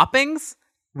the toppings,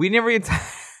 we never even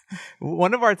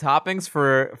one of our toppings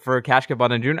for kashka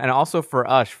badanjun and also for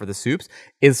ush, for the soups,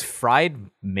 is fried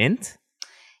mint.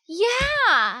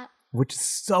 Yeah. Which is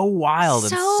so wild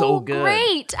and so good.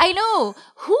 Great. I know.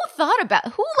 Who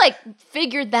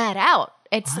figured that out?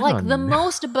 It's like the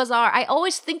most bizarre. I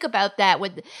always think about that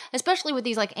especially with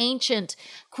these like ancient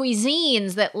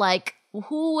cuisines that like,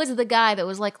 who was the guy that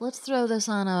was like, let's throw this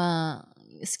on a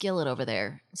skillet over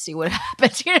there, see what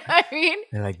happens. You know what I mean?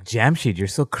 They're like, Jamshid, you're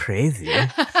so crazy.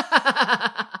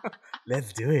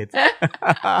 Let's do it.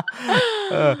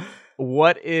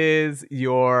 What is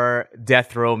your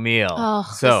death row meal?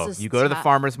 So you go to the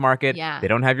farmer's market. Yeah. They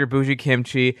don't have your bougie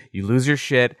kimchi. You lose your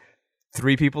shit.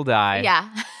 3 people die. Yeah.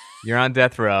 You're on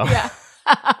death row. Yeah.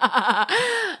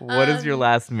 What is your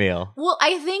last meal? Well,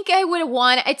 I think I would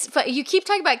want you keep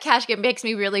talking about kashka. It makes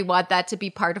me really want that to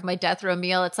be part of my death row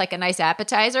meal. It's like a nice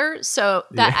appetizer. So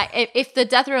that if the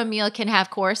death row meal can have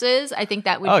courses, I think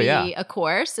that would be a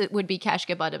course. It would be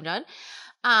kashka badanjun.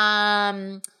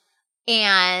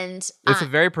 And it's a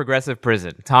very progressive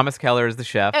prison. Thomas Keller is the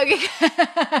chef. Okay.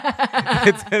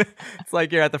 it's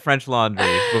like you're at the French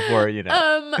Laundry before, you know.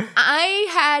 I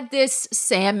had this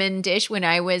salmon dish when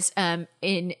I was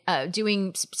in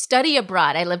doing study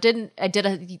abroad. I did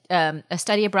a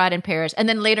study abroad in Paris, and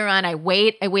then later on I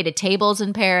waited tables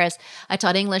in Paris. I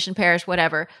taught English in Paris,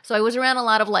 whatever. So I was around a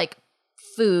lot of like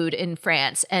food in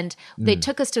France, and they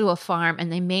took us to a farm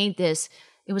and they made this.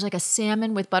 It was like a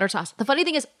salmon with butter sauce. The funny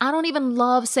thing is, I don't even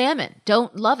love salmon.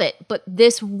 Don't love it. But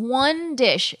this one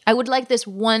dish, I would like this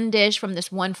one dish from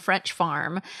this one French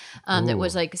farm that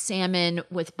was like salmon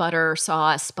with butter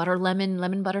sauce,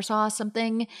 lemon butter sauce,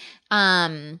 something.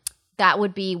 That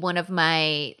would be one of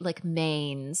my like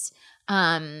mains.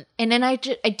 And then I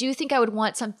do think I would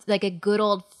want something like a good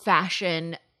old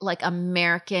fashioned like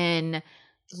American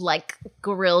like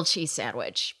grilled cheese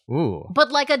sandwich. Ooh.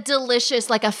 But like a delicious,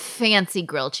 like a fancy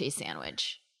grilled cheese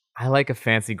sandwich. I like a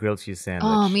fancy grilled cheese sandwich.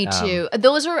 Oh, me too.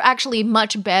 Those are actually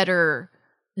much better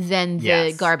than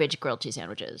the garbage grilled cheese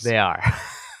sandwiches. They are.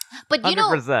 But you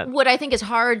 100%. Know what I think is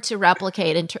hard to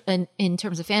replicate in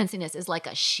terms of fanciness is like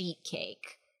a sheet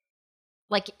cake.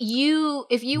 Like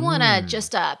if you want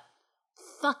just a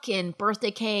fucking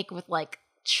birthday cake with like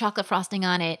chocolate frosting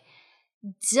on it,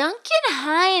 Duncan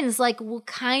Hines will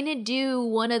kind of do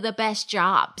one of the best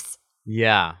jobs.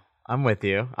 Yeah, I'm with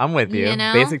you. You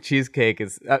know? Basic cheesecake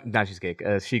is not cheesecake.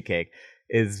 Sheet cake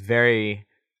is very.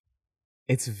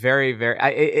 It's very very.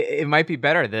 It might be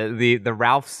better. The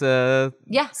Ralph's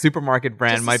supermarket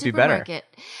brand might be better.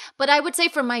 But I would say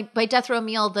for my death row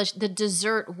meal, the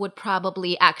dessert would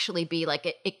probably actually be like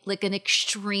an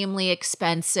extremely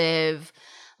expensive,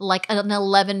 like an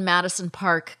 11 Madison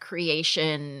Park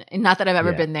creation. And not that I've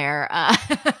ever been there.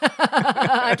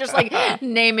 I'm just like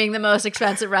naming the most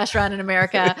expensive restaurant in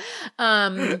America.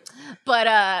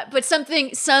 But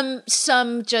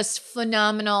some just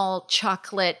phenomenal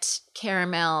chocolate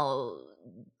caramel,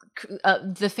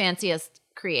 the fanciest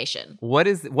creation.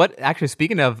 Actually,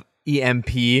 speaking of EMP,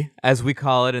 as we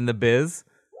call it in the biz,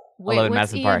 wait, 11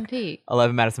 what's Madison EMP? Park.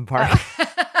 11 Madison Park.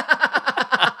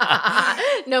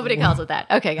 Nobody calls it that.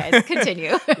 Okay, guys,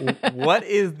 continue. What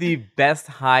is the best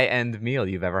high-end meal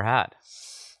you've ever had?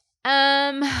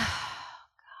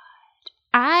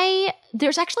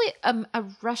 There's actually a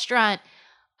restaurant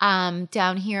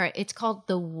down here. It's called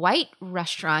the White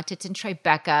Restaurant. It's in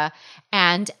Tribeca,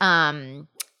 and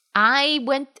I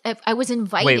was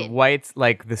invited. Wait, White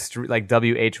like the street, like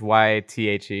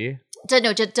WHYTHE?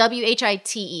 No, just WHITE.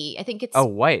 I think it's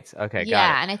White. Okay, got it.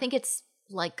 Yeah, and I think it's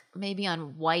like maybe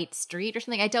on White Street or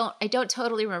something. I don't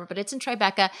totally remember, but it's in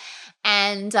Tribeca,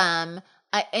 and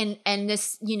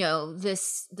this, you know,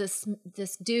 this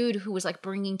dude who was like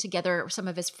bringing together some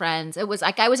of his friends. It was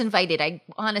like I was invited. I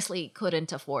honestly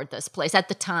couldn't afford this place at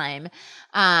the time,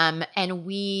 and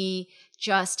we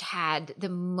just had the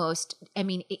most, I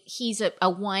mean, he's a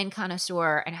wine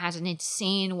connoisseur and has an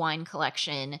insane wine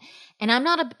collection. And I'm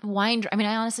not a wine, I mean,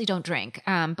 I honestly don't drink,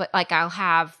 but like I'll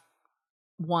have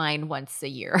wine once a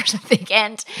year or something.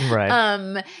 And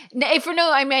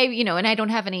I may, you know, and I don't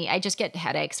have any, I just get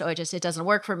headaches. So it doesn't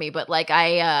work for me. But like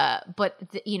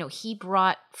you know, he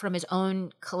brought from his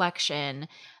own collection,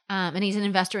 and he's an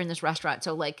investor in this restaurant.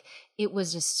 So like it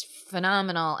was just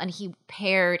phenomenal. And he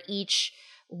paired each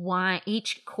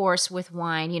course with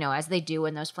wine, you know, as they do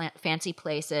in those fancy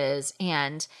places.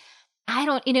 And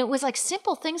it was like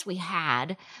simple things we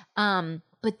had,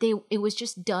 but it was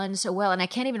just done so well. And I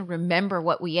can't even remember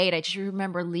what we ate. I just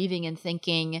remember leaving and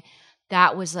thinking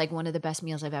that was like one of the best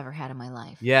meals I've ever had in my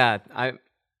life. Yeah.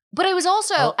 But I was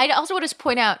also, I also want to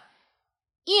point out,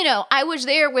 you know, I was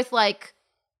there with like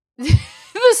the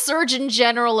Surgeon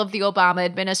General of the Obama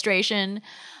administration.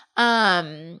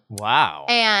 Wow.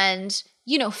 And,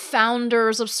 you know,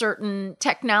 founders of certain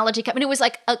technology companies. It was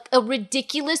like a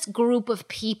ridiculous group of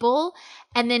people.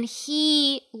 And then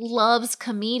he loves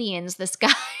comedians, this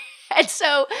guy. And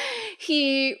so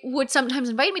he would sometimes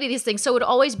invite me to these things. So it would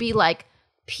always be like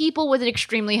people with an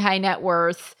extremely high net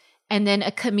worth and then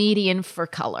a comedian for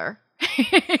color.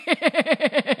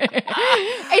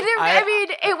 I mean,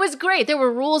 it was great. There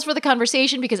were rules for the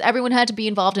conversation because everyone had to be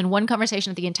involved in one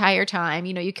conversation the entire time.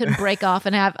 You know, you couldn't break off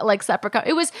and have like separate.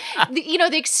 It was, you know,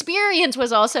 the experience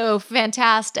was also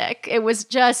fantastic. It was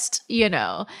just, you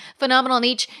know, phenomenal.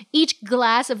 And each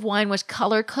glass of wine was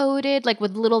color coded, like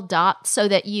with little dots, so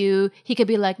that he could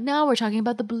be like, "Now we're talking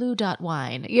about the blue dot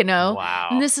wine," you know. Wow.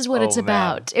 And this is what it's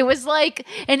about. It was like,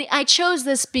 and I chose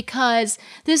this because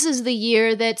this is the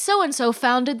year that so and so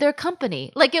founded their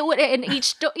company. Like it would, and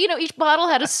each bottle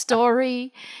had a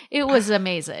story. It was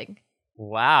amazing.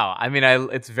 Wow. I mean,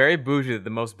 it's very bougie. The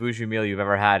most bougie meal you've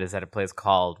ever had is at a place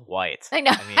called White. I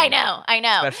know. I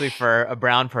know. Especially for a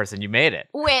brown person, you made it.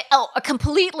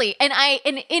 Completely. And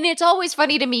it's always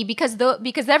funny to me because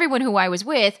everyone who I was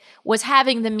with was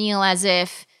having the meal as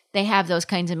if they have those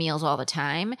kinds of meals all the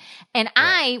time. And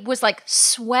I was like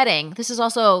sweating. This is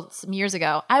also some years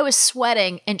ago. I was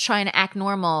sweating and trying to act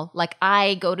normal. Like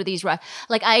I go to these, like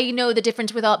I know the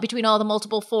difference between all the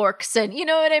multiple forks and you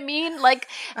know what I mean? Like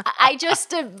I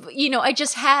just, I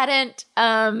just hadn't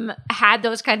had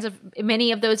those kinds of,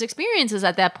 many of those experiences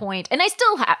at that point. And I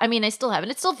still have, and it's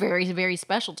still very, very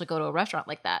special to go to a restaurant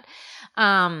like that.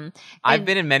 I've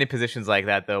been in many positions like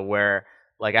that though, where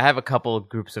like I have a couple of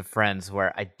groups of friends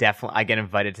where I get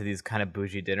invited to these kind of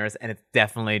bougie dinners, and it's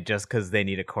definitely just because they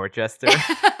need a court jester.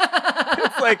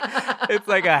 it's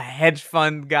like a hedge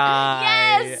fund guy,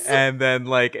 yes! And then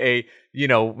like a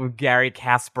Gary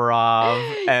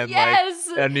Kasparov, and like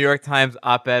a New York Times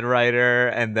op-ed writer,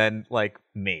 and then like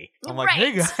me. I'm like,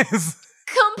 hey guys.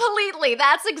 Completely,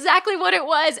 that's exactly what it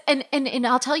was, and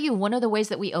I'll tell you, one of the ways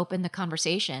that we opened the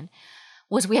conversation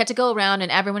was we had to go around and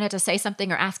everyone had to say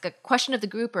something or ask a question of the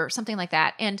group or something like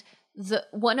that. And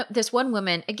this one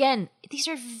woman, again, these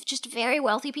are just very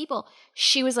wealthy people.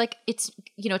 She was like, it's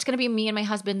going to be me and my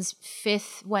husband's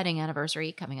 5th wedding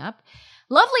anniversary coming up.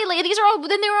 Lovely ladies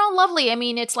they were all lovely. I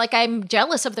mean, it's like I'm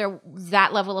jealous of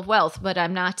that level of wealth, but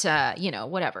I'm not,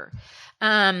 whatever.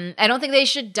 I don't think they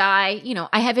should die. You know,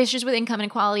 I have issues with income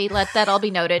inequality. Let that all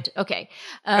be noted. Okay.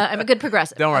 I'm a good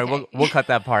progressive. Don't worry. Okay. We'll cut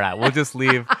that part out. We'll just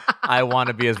leave. I want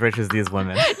to be as rich as these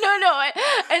women. No.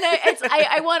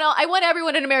 I want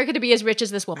everyone in America to be as rich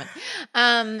as this woman.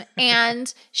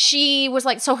 And she was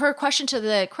like, so her question to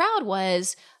the crowd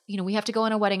was, we have to go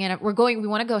on a wedding and we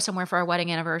want to go somewhere for our wedding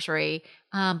anniversary.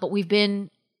 But we've been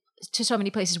to so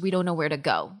many places we don't know where to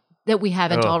go that we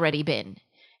haven't already been.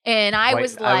 And I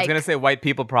was like, I was going to say white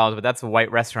people problems, but that's a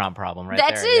white restaurant problem right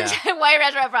that's there. That's it. Yeah. White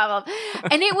restaurant problem.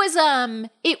 And it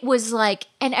was like,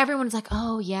 and everyone was like,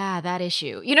 oh yeah, that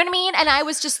issue. You know what I mean? And I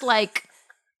was just like,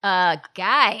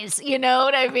 guys, you know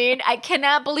what I mean? I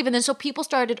cannot believe it. And then so people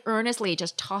started earnestly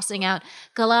just tossing out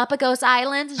Galapagos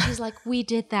Islands. And she's like, we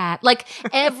did that. Like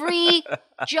every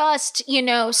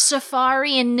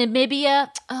safari in Namibia.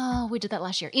 Oh, we did that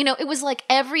last year. It was like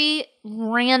every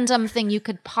random thing you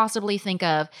could possibly think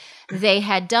of they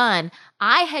had done.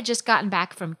 I had just gotten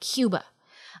back from Cuba.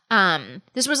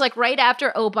 This was like right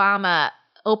after Obama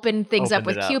opened things up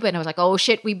with Cuba, and I was like, oh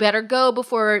shit, we better go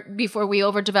before we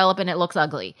overdevelop and it looks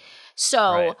ugly.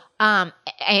 So I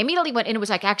immediately went, and it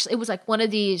was like one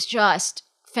of these just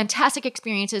fantastic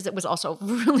experiences. It was also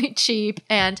really cheap,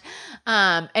 and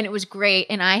it was great.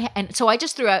 And so I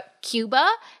just threw out Cuba,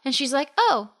 and she's like,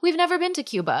 oh, we've never been to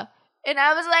Cuba. And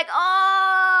I was like,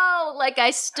 oh, like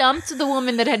I stumped the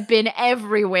woman that had been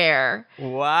everywhere.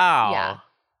 Wow. Yeah.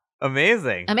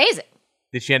 Amazing. Amazing.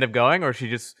 Did she end up going, or she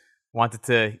just wanted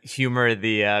to humor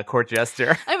the court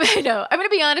jester. I know. I'm going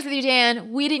to be honest with you,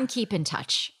 Dan. We didn't keep in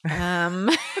touch.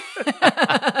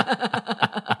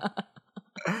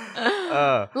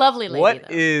 Lovely lady.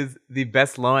 What is the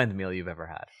best low-end meal you've ever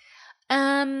had?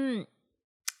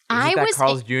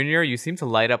 Carl's Jr.? You seem to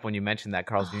light up when you mention that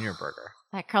Carl's Jr. burger.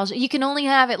 That Carl's, you can only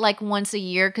have it like once a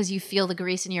year because you feel the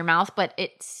grease in your mouth, but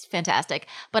it's fantastic.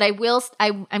 But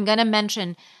I'm going to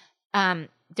mention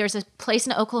there's a place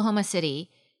in Oklahoma City,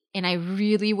 and I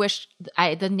really wish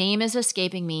the name is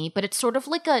escaping me, but it's sort of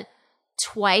like a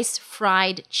twice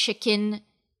fried chicken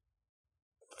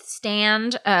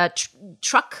stand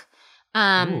truck.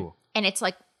 And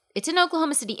it's in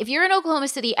Oklahoma City. If you're in Oklahoma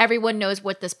City, everyone knows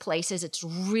what this place is. It's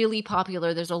really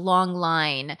popular. There's a long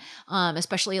line,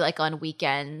 especially like on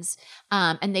weekends.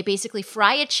 And they basically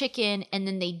fry a chicken, and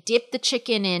then they dip the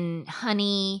chicken in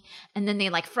honey, and then they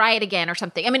like fry it again or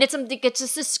something. I mean, it's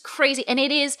just this crazy, and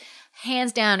it is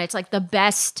hands down, it's like the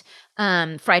best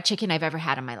fried chicken I've ever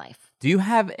had in my life. Do you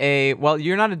have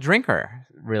you're not a drinker,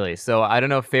 really, so I don't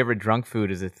know if favorite drunk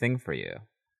food is a thing for you.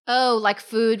 Oh, like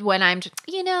food when I'm,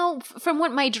 from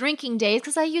what my drinking days,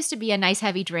 because I used to be a nice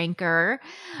heavy drinker.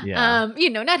 Yeah.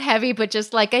 Not heavy, but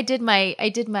just like I did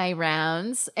my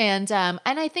rounds, and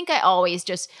I think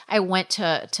I went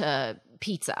to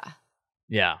pizza.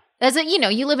 Yeah. As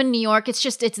you live in New York,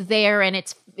 it's there, and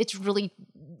it's really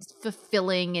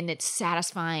fulfilling, and it's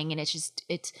satisfying, and it's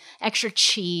extra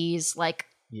cheese, like.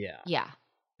 Yeah.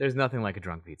 There's nothing like a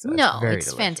drunk pizza. No, it's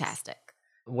delicious. fantastic.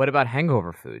 What about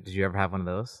hangover food? Did you ever have one of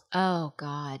those? Oh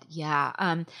God, yeah.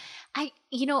 I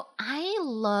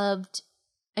loved,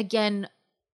 again,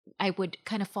 I would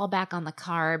kind of fall back on the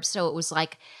carbs, so it was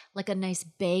like a nice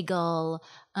bagel.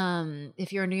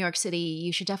 If you're in New York City,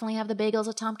 you should definitely have the bagels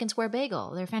at Tompkins Square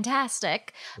Bagel. They're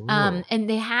fantastic. And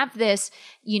they have this,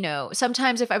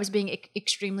 sometimes if I was being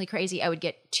extremely crazy, I would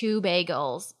get 2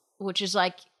 bagels, which is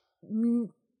like.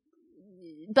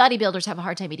 Bodybuilders have a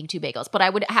hard time eating 2 bagels, but I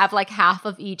would have like half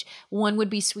of each. One would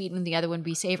be sweet and the other one would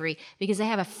be savory, because they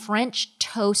have a French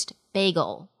toast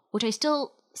bagel, which I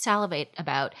still salivate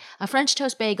about. A French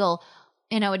toast bagel,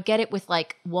 and I would get it with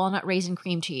like walnut raisin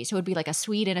cream cheese. So it would be like a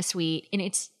sweet and a sweet. And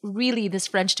it's really, this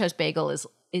French toast bagel is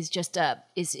just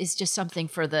something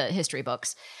for the history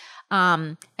books.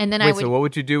 And then so what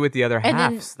would you do with the other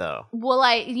halves though? Well,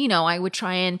 I would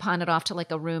try and pawn it off to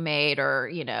like a roommate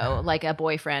or, like a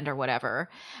boyfriend or whatever.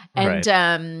 And,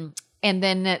 right. And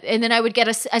then I would get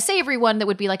a savory one that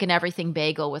would be like an everything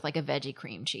bagel with like a veggie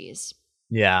cream cheese.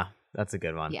 Yeah, that's a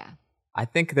good one. Yeah. I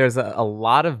think there's a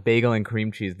lot of bagel and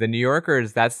cream cheese. The New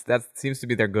Yorkers, that seems to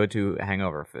be their go-to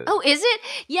hangover food. Oh, is it?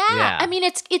 Yeah. I mean,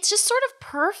 it's just sort of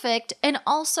perfect. And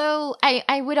also,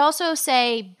 I would also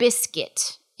say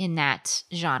biscuit in that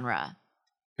genre.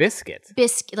 Biscuit?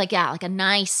 Like a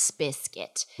nice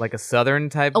biscuit. Like a southern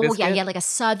type biscuit? Oh, yeah, like a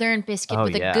southern biscuit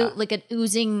with like an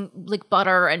oozing like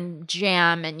butter and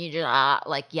jam, and you just,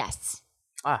 yes.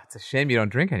 It's a shame you don't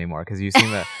drink anymore, because you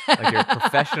seem like you're a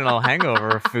professional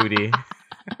hangover foodie.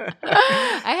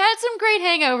 I had some great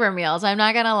hangover meals, I'm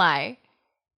not going to lie.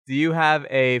 Do you have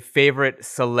a favorite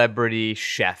celebrity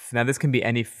chef? Now, this can be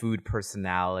any food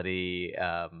personality,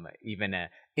 even an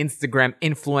Instagram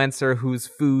influencer whose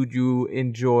food you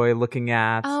enjoy looking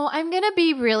at. Oh, I'm going to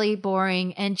be really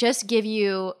boring and just give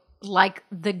you like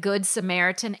the good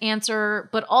Samaritan answer,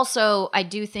 but also I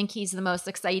do think he's the most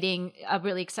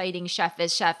really exciting chef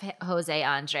is Chef Jose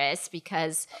Andres,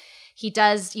 because he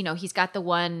does, he's got the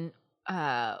one,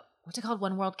 what's it called?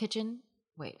 One World Kitchen?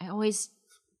 Wait, I always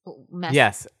mess.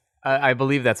 Yes. I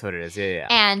believe that's what it is. Yeah.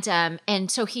 And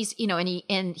so he's,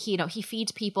 he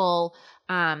feeds people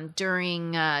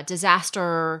during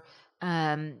disasters.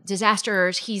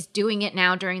 He's doing it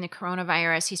now during the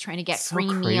coronavirus. He's trying to get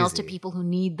free meals to people who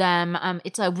need them.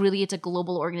 It's a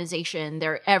global organization.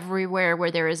 They're everywhere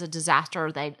where there is a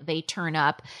disaster, they turn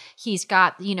up. He's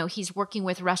got, he's working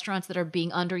with restaurants that are being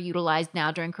underutilized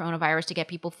now during coronavirus to get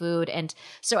people food. And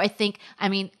so I think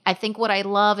what I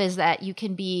love is that you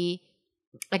can be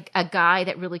a guy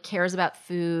that really cares about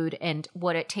food and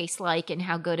what it tastes like and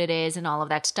how good it is and all of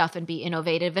that stuff, and be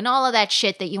innovative and all of that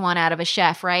shit that you want out of a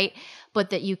chef, right? But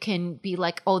that you can be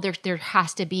like, oh, there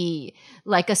has to be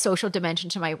like a social dimension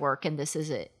to my work, and this is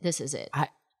it.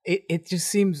 It just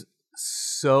seems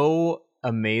so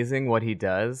amazing what he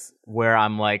does, where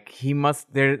I'm like, he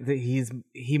must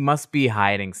be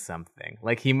hiding something.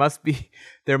 Like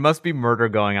there must be murder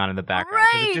going on in the background.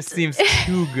 Right. It just seems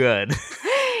too good.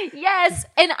 Yes,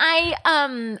 and I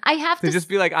have to just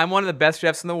be like, I'm one of the best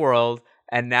chefs in the world,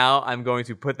 and now I'm going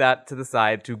to put that to the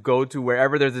side to go to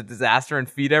wherever there's a disaster and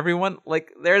feed everyone.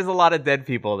 Like, there's a lot of dead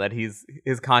people that his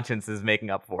conscience is making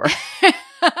up for.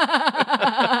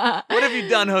 What have you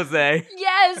done, Jose?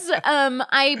 Yes.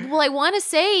 I want to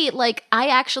say, like, I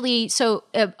actually,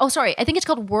 I think it's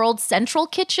called World Central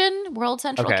Kitchen.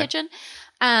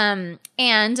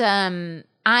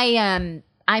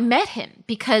 I met him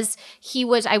because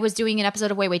I was doing an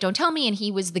episode of Wait, Wait, Don't Tell Me, and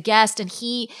he was the guest, and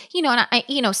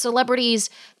celebrities,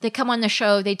 they come on the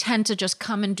show, they tend to just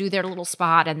come and do their little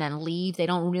spot and then leave. They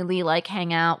don't really like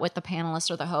hang out with the panelists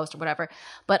or the host or whatever.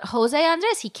 But Jose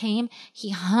Andres, he came,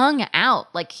 he hung out,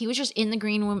 like he was just in the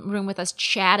green room with us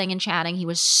chatting. He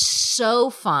was so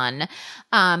fun.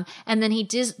 And then he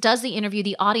does the interview.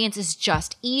 The audience is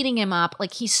just eating him up.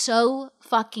 Like he's so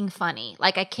fucking funny.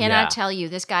 Like I cannot tell you,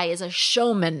 this guy is a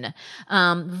showman.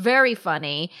 Very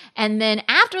funny. And then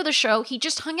after the show, he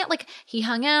just hung out. Like he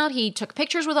hung out, he took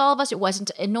pictures with all of us. It wasn't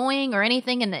annoying or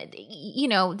anything. And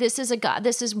this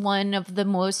is one of the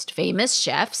most famous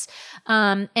chefs.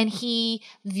 And he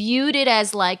viewed it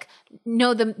as like,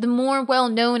 no, the more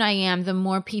well-known I am, the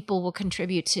more people will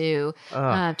contribute to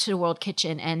the World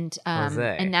Kitchen. And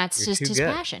that's just his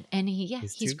passion. And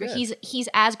he's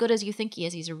as good as you think he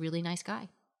is. He's a really nice guy.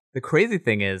 The crazy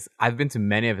thing is, I've been to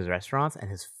many of his restaurants, and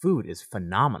his food is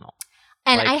phenomenal.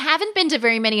 And I haven't been to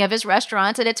very many of his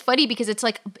restaurants, and it's funny because it's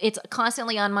like it's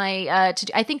constantly on my.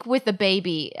 I think with the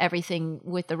baby, everything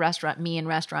with the restaurant, me and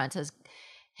restaurants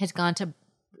has gone to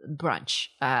brunch.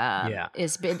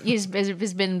 He's been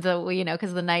the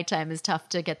because the nighttime is tough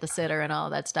to get the sitter and all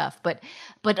that stuff. But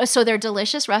so they're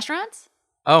delicious restaurants.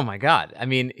 Oh my God! I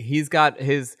mean, he started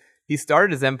his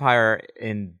empire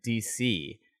in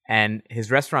DC. And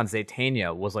his restaurant,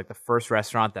 Zaytanya, was like the first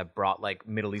restaurant that brought like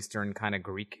Middle Eastern kind of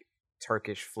Greek,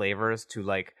 Turkish flavors to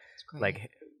like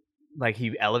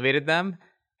he elevated them.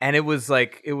 And it was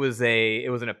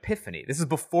an epiphany. This is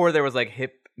before there was like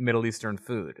hip Middle Eastern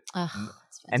food.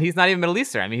 And he's not even Middle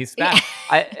Eastern. I mean, he's Spanish.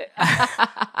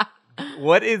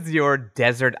 What is your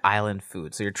desert island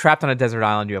food? So you're trapped on a desert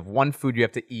island. You have one food you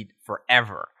have to eat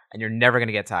forever, and you're never going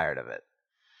to get tired of it.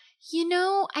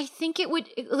 I think it would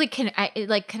can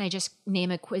I just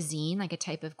name a cuisine, like a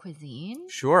type of cuisine?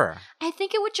 Sure. I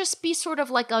think it would just be sort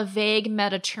of like a vague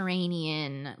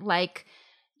Mediterranean,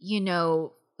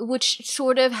 which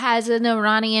sort of has an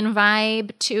Iranian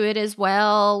vibe to it as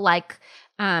well. Like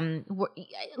I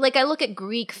look at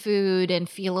Greek food and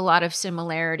feel a lot of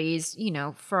similarities,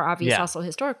 for obvious also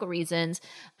historical reasons.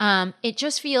 It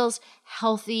just feels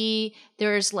healthy.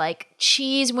 There's like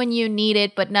cheese when you need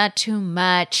it, but not too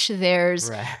much.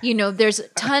 There's, there's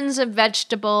tons of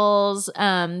vegetables,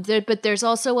 but there's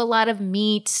also a lot of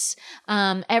meats.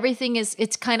 Everything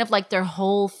it's kind of like their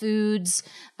whole foods.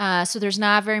 So there's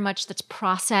not very much that's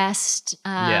processed.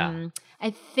 I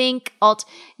think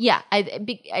I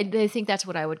think that's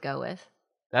what I would go with.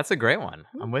 That's a great one.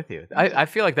 I'm with you. I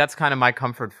feel like that's kind of my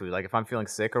comfort food. Like if I'm feeling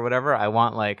sick or whatever, I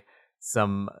want like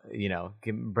some,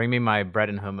 bring me my bread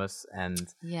and hummus and,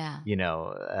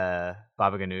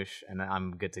 baba ganoush, and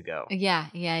I'm good to go. Yeah.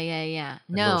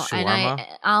 No, and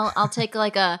I'll take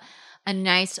like a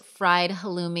nice fried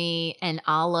halloumi and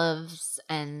olives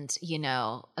and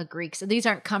a Greek. So these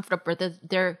aren't comfortable.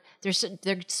 They're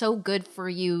so good for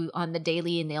you on the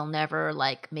daily, and they'll never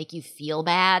like make you feel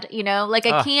bad.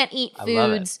 I can't eat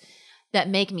foods that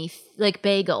make me like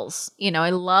bagels. I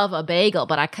love a bagel,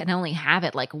 but I can only have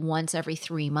it like once every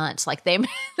 3 months. Like they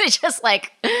just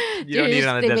like you don't need it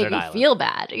on a desert island. They make me feel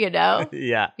bad.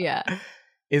 Yeah.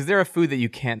 Is there a food that you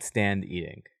can't stand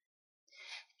eating?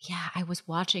 Yeah, I was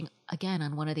watching again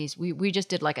on one of these. We just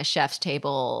did like a chef's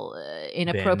table,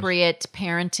 inappropriate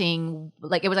parenting.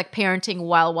 Like it was like parenting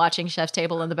while watching Chef's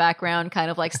Table in the background, kind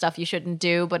of like stuff you shouldn't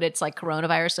do, but it's like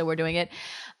coronavirus, so we're doing it.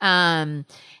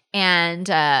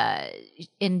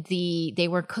 They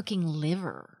were cooking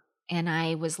liver, and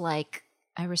I was like,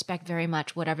 I respect very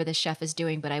much whatever the chef is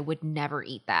doing, but I would never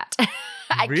eat that.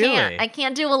 I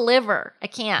can't do a liver. I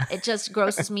can't. It just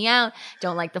grosses me out.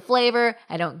 Don't like the flavor.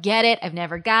 I don't get it. I've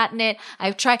never gotten it.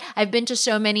 I've been to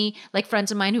so many like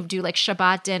friends of mine who do like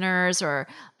Shabbat dinners, or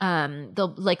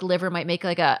they'll like liver might make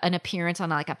like an appearance on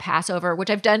like a Passover, which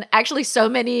I've done actually so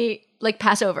many like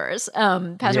Passovers,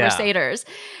 Passover Seders.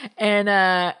 And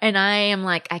I am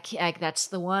like, that's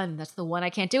the one I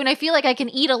can't do. And I feel like I can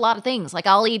eat a lot of things. Like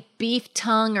I'll eat beef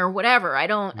tongue or whatever.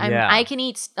 I can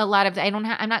eat a lot of,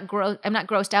 I'm not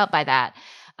grossed out by that.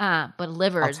 But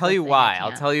liver. I'll tell you why.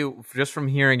 I'll tell you just from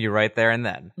hearing you right there and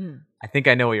then. I think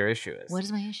I know what your issue is. What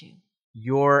is my issue?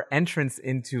 Your entrance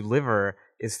into liver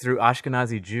is through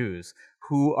Ashkenazi Jews,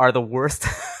 who are the worst.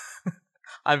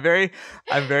 I'm very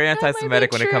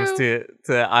anti-Semitic when it comes to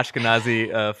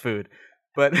Ashkenazi food.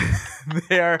 but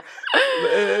they don't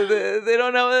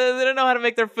know how to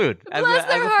make their food. Bless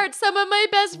their hearts. Some of my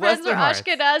best friends are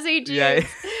Ashkenazi Jews. Yeah,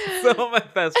 some of my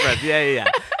best friends. Yeah.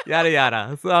 Yada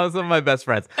yada. Some of my best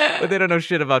friends, but they don't know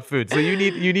shit about food. So you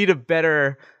need a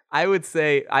better. I would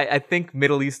say I think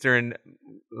Middle Eastern,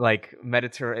 like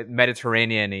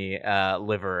Mediterranean-y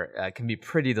liver can be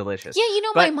pretty delicious. Yeah,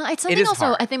 my mom. It's something also.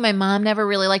 Hard. I think my mom never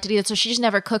really liked it either, so she just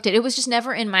never cooked it. It was just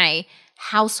never in my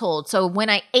household. So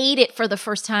when I ate it for the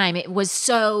first time, it was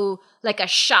so like a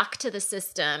shock to the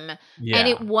system. Yeah. And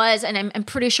it was, and I'm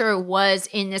pretty sure it was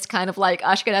in this kind of like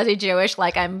Ashkenazi Jewish,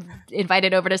 like I'm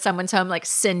invited over to someone's home like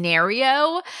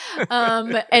scenario.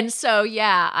 And so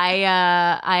yeah,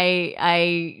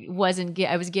 I was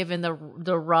given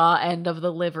the raw end of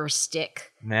the liver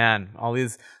stick. Man, all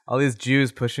these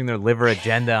Jews pushing their liver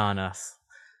agenda on us.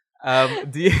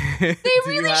 They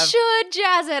really should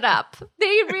jazz it up.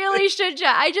 They really should.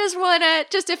 I just want to,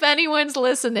 if anyone's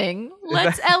listening,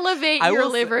 let's elevate your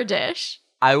liver dish.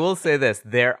 I will say this.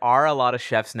 There are a lot of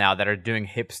chefs now that are doing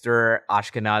hipster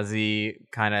Ashkenazi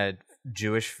kind of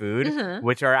Jewish food,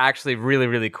 which are actually really,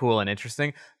 really cool and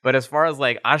interesting. But as far as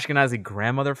like Ashkenazi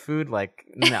grandmother food, like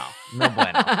no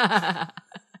bueno.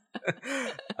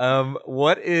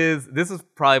 This is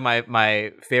probably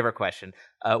my favorite question.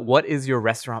 What is your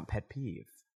restaurant pet peeve?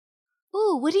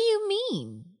 Ooh, what do you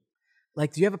mean?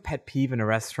 Like, do you have a pet peeve in a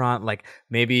restaurant? Like,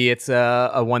 maybe it's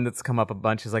a one that's come up a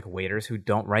bunch is like waiters who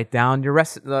don't write down your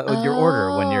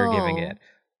order when you're giving it,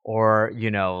 or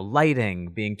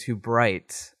lighting being too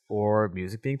bright, or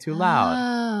music being too loud.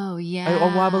 Oh, yeah.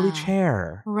 A wobbly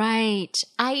chair. Right.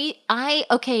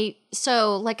 Okay.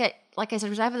 So like I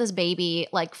said, I have this baby.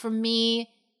 Like for me,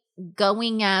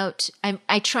 going out,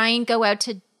 I try and go out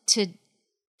to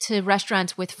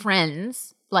restaurants with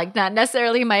friends, like not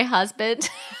necessarily my husband,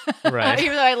 right?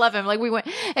 Even though I love him. Like we went.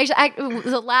 Actually,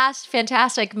 the last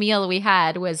fantastic meal we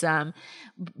had was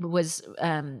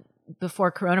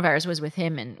before coronavirus, was with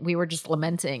him, and we were just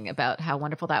lamenting about how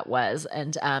wonderful that was,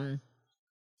 and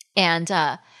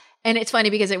it's funny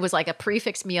because it was like a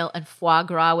prefix meal and foie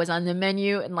gras was on the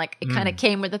menu, and like it kind of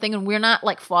came with the thing, and we're not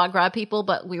like foie gras people,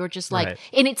 but we were just like, right.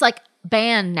 And it's like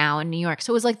banned now in New York.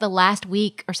 So it was like the last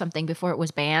week or something before it was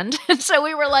banned. And so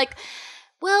we were like,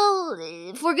 well,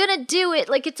 if we're going to do it,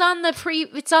 like it's on the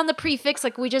prefix,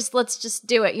 like let's just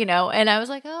do it, And I was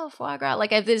like, oh, foie gras.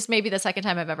 Like this may be the second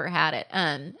time I've ever had it.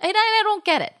 And I don't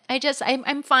get it.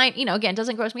 I'm fine. Again, it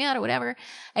doesn't gross me out or whatever.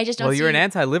 I just don't Well, you're an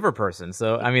anti-liver person.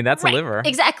 So, I mean, that's right. A liver.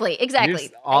 Exactly.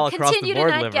 All across the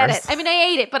board livers. Get it. I mean,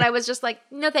 I ate it, but I was just like,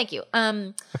 no, thank you.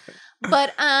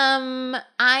 But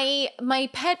my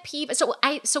pet peeve.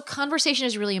 So conversation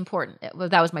is really important.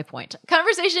 That was my point.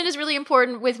 Conversation is really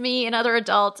important with me and other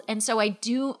adults, and so I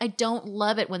don't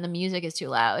love it when the music is too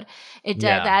loud.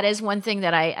 That is one thing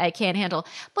that I can't handle.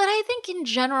 But I think in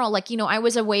general, like I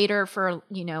was a waiter for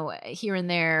here and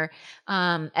there,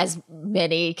 as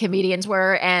many comedians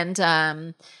were, and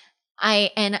so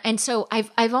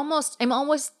I'm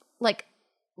almost like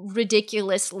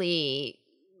ridiculously.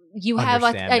 You have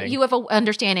a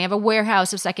understanding. I have a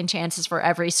warehouse of second chances for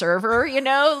every server,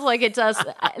 like it does.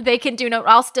 They can do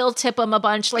I'll still tip them a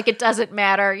bunch. Like it doesn't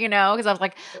matter, because I was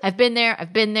like, I've been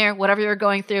there, whatever you're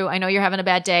going through. I know you're having a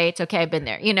bad day. It's okay. I've been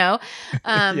there, Yeah.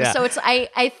 So it's,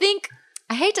 I think,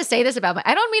 I hate to say this about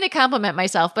I don't mean to compliment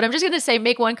myself, but I'm just going to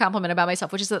make one compliment about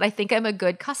myself, which is that I think I'm a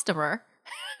good customer.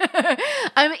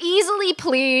 I'm easily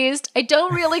pleased. I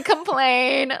don't really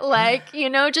complain. Like,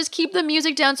 just keep the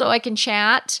music down so I can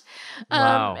chat.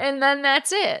 Wow. And then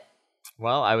that's it.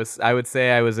 Well, I would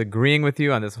say I was agreeing with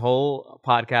you on this whole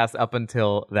podcast up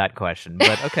until that question.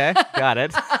 But okay, got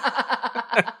it.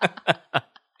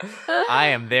 I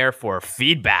am there for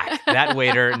feedback. That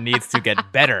waiter needs to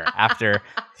get better after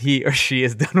he or she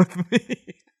is done with me.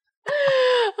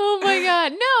 Oh my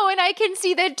God. No, and I can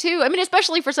see that too. I mean,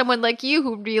 especially for someone like you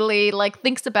who really like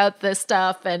thinks about this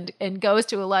stuff and goes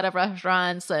to a lot of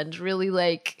restaurants and really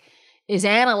like is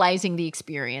analyzing the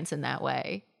experience in that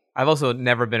way. I've also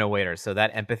never been a waiter, so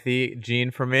that empathy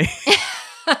gene for me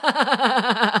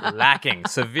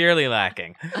severely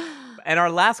lacking. And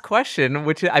our last question,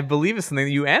 which I believe is something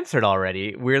that you answered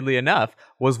already, weirdly enough,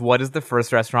 was what is the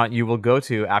first restaurant you will go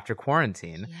to after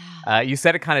quarantine? Yeah. You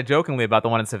said it kind of jokingly about the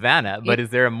one in Savannah, but is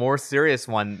there a more serious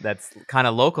one that's kind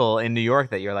of local in New York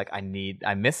that you're like, I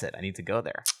miss it. I need to go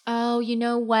there. Oh, you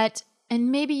know what?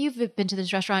 And maybe you've been to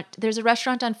this restaurant. There's a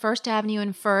restaurant on First Avenue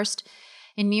and First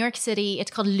in New York City.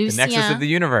 It's called Lucien. The Nexus of the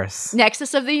Universe.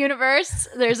 Nexus of the Universe.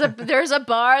 There's a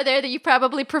bar there that you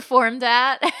probably performed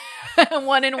at.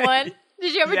 1 in 1.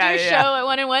 Did you ever do a show at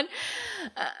 1 in 1?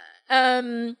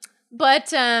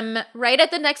 But right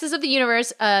at the nexus of the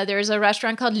universe, there's a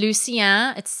restaurant called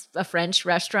Lucien. It's a French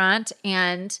restaurant.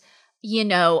 And, you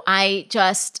know, I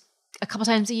just, a couple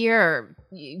times a year,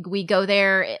 we go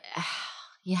there.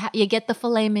 You get the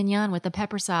filet mignon with the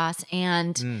pepper sauce.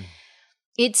 And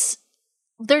there's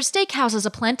steakhouses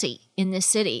aplenty in this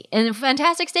city. And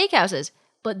fantastic steakhouses.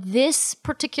 But this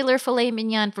particular filet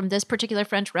mignon from this particular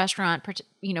French restaurant,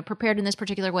 you know, prepared in this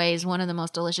particular way is one of the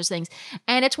most delicious things.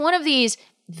 And it's one of these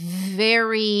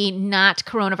very not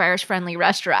coronavirus friendly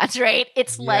restaurants, right?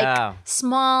 It's like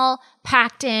small,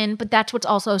 packed in, but that's what's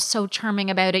also so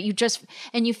charming about it. You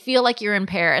feel like you're in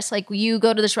Paris. Like you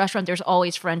go to this restaurant, there's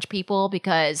always French people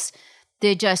because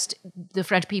the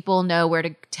French people know where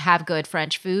to have good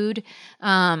French food.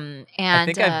 And I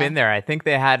think I've been there. I think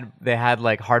they had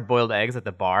like hard boiled eggs at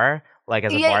the bar, like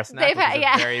as a bar snack, which is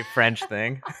a very French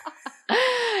thing.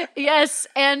 Yes,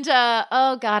 and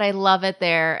oh god, I love it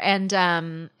there. And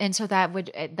so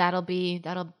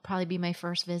that'll probably be my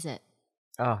first visit.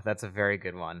 Oh, that's a very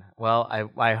good one. Well,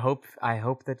 I hope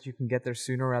that you can get there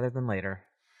sooner rather than later.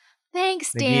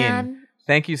 Thanks, Dan. Negin,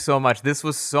 thank you so much. This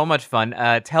was so much fun.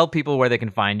 Tell people where they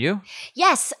can find you.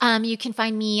 Yes, you can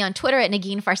find me on Twitter at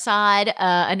Negin Farsad,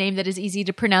 a name that is easy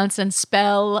to pronounce and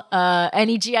spell,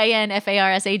 NEGIN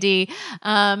FARSAD.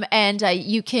 And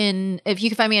you can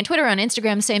find me on Twitter, on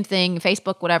Instagram, same thing,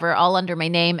 Facebook, whatever, all under my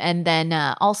name. And then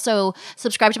also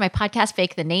subscribe to my podcast,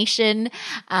 Fake the Nation.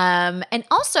 And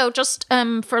also just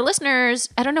for listeners,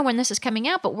 I don't know when this is coming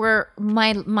out, but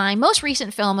my most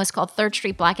recent film was called Third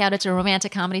Street Blackout. It's a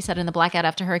romantic comedy set in the blackout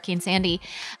after Hurricane Sandy.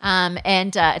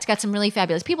 And it's got some really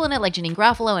fabulous people in it, like Janine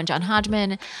Garofalo and John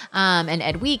Hodgman, and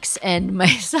Ed Weeks and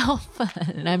myself.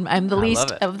 And I'm the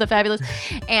least of the fabulous.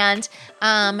 And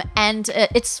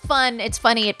it's fun. It's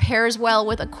funny. It pairs well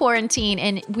with a quarantine.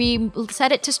 And we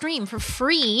set it to stream for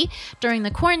free during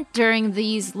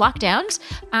these lockdowns.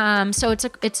 So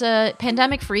it's a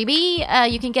pandemic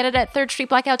freebie. You can get it at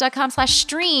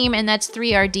thirdstreetblackout.com/stream. And that's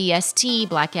 3RDST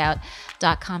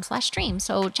blackout.com/stream.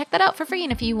 So check that out for free.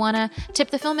 And if you want to tip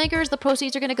the filmmakers, the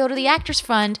proceeds are going to go to the Actors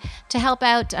Fund to help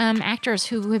out actors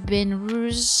who have been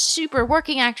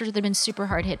working actors that have been super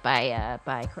hard hit by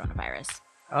coronavirus.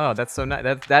 Oh, that's so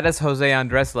nice. That is Jose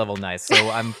Andres level nice. So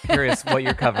I'm curious what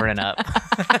you're covering up.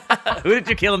 Who did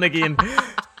you kill, Negin?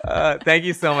 Thank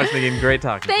you so much, Negin. Great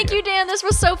talking to you. Thank you, Dan. This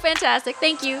was so fantastic.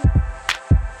 Thank you.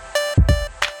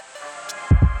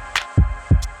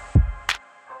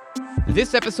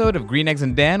 This episode of Green Eggs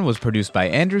and Dan was produced by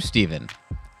Andrew Steven.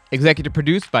 Executive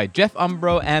produced by Jeff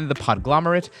Umbro and The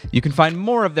Podglomerate. You can find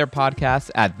more of their podcasts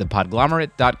at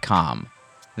thepodglomerate.com.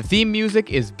 The theme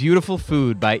music is Beautiful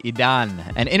Food by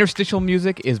Idan, and interstitial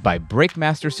music is by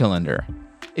Breakmaster Cylinder.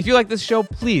 If you like this show,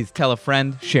 please tell a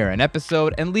friend, share an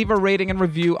episode, and leave a rating and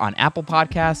review on Apple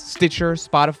Podcasts, Stitcher,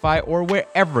 Spotify, or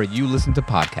wherever you listen to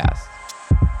podcasts.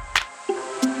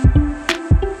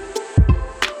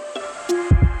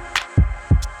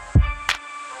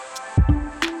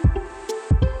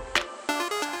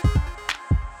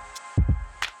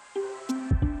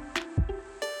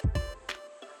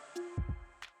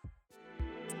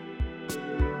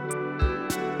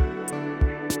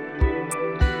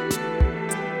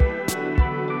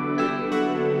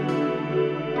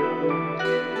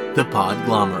 The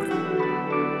Podglomerate,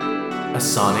 a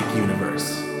sonic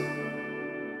universe.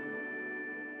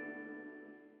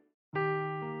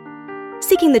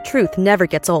 Seeking the truth never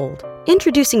gets old.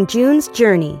 Introducing June's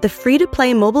Journey, the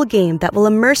free-to-play mobile game that will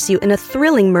immerse you in a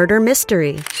thrilling murder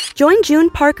mystery. Join June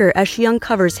Parker as she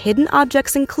uncovers hidden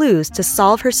objects and clues to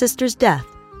solve her sister's death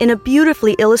in a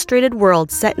beautifully illustrated world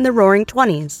set in the Roaring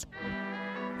 20s.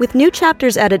 With new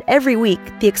chapters added every week,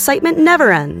 the excitement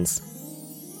never ends.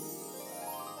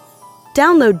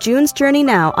 Download June's Journey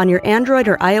now on your Android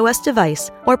or iOS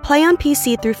device, or play on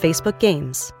PC through Facebook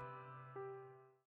Games.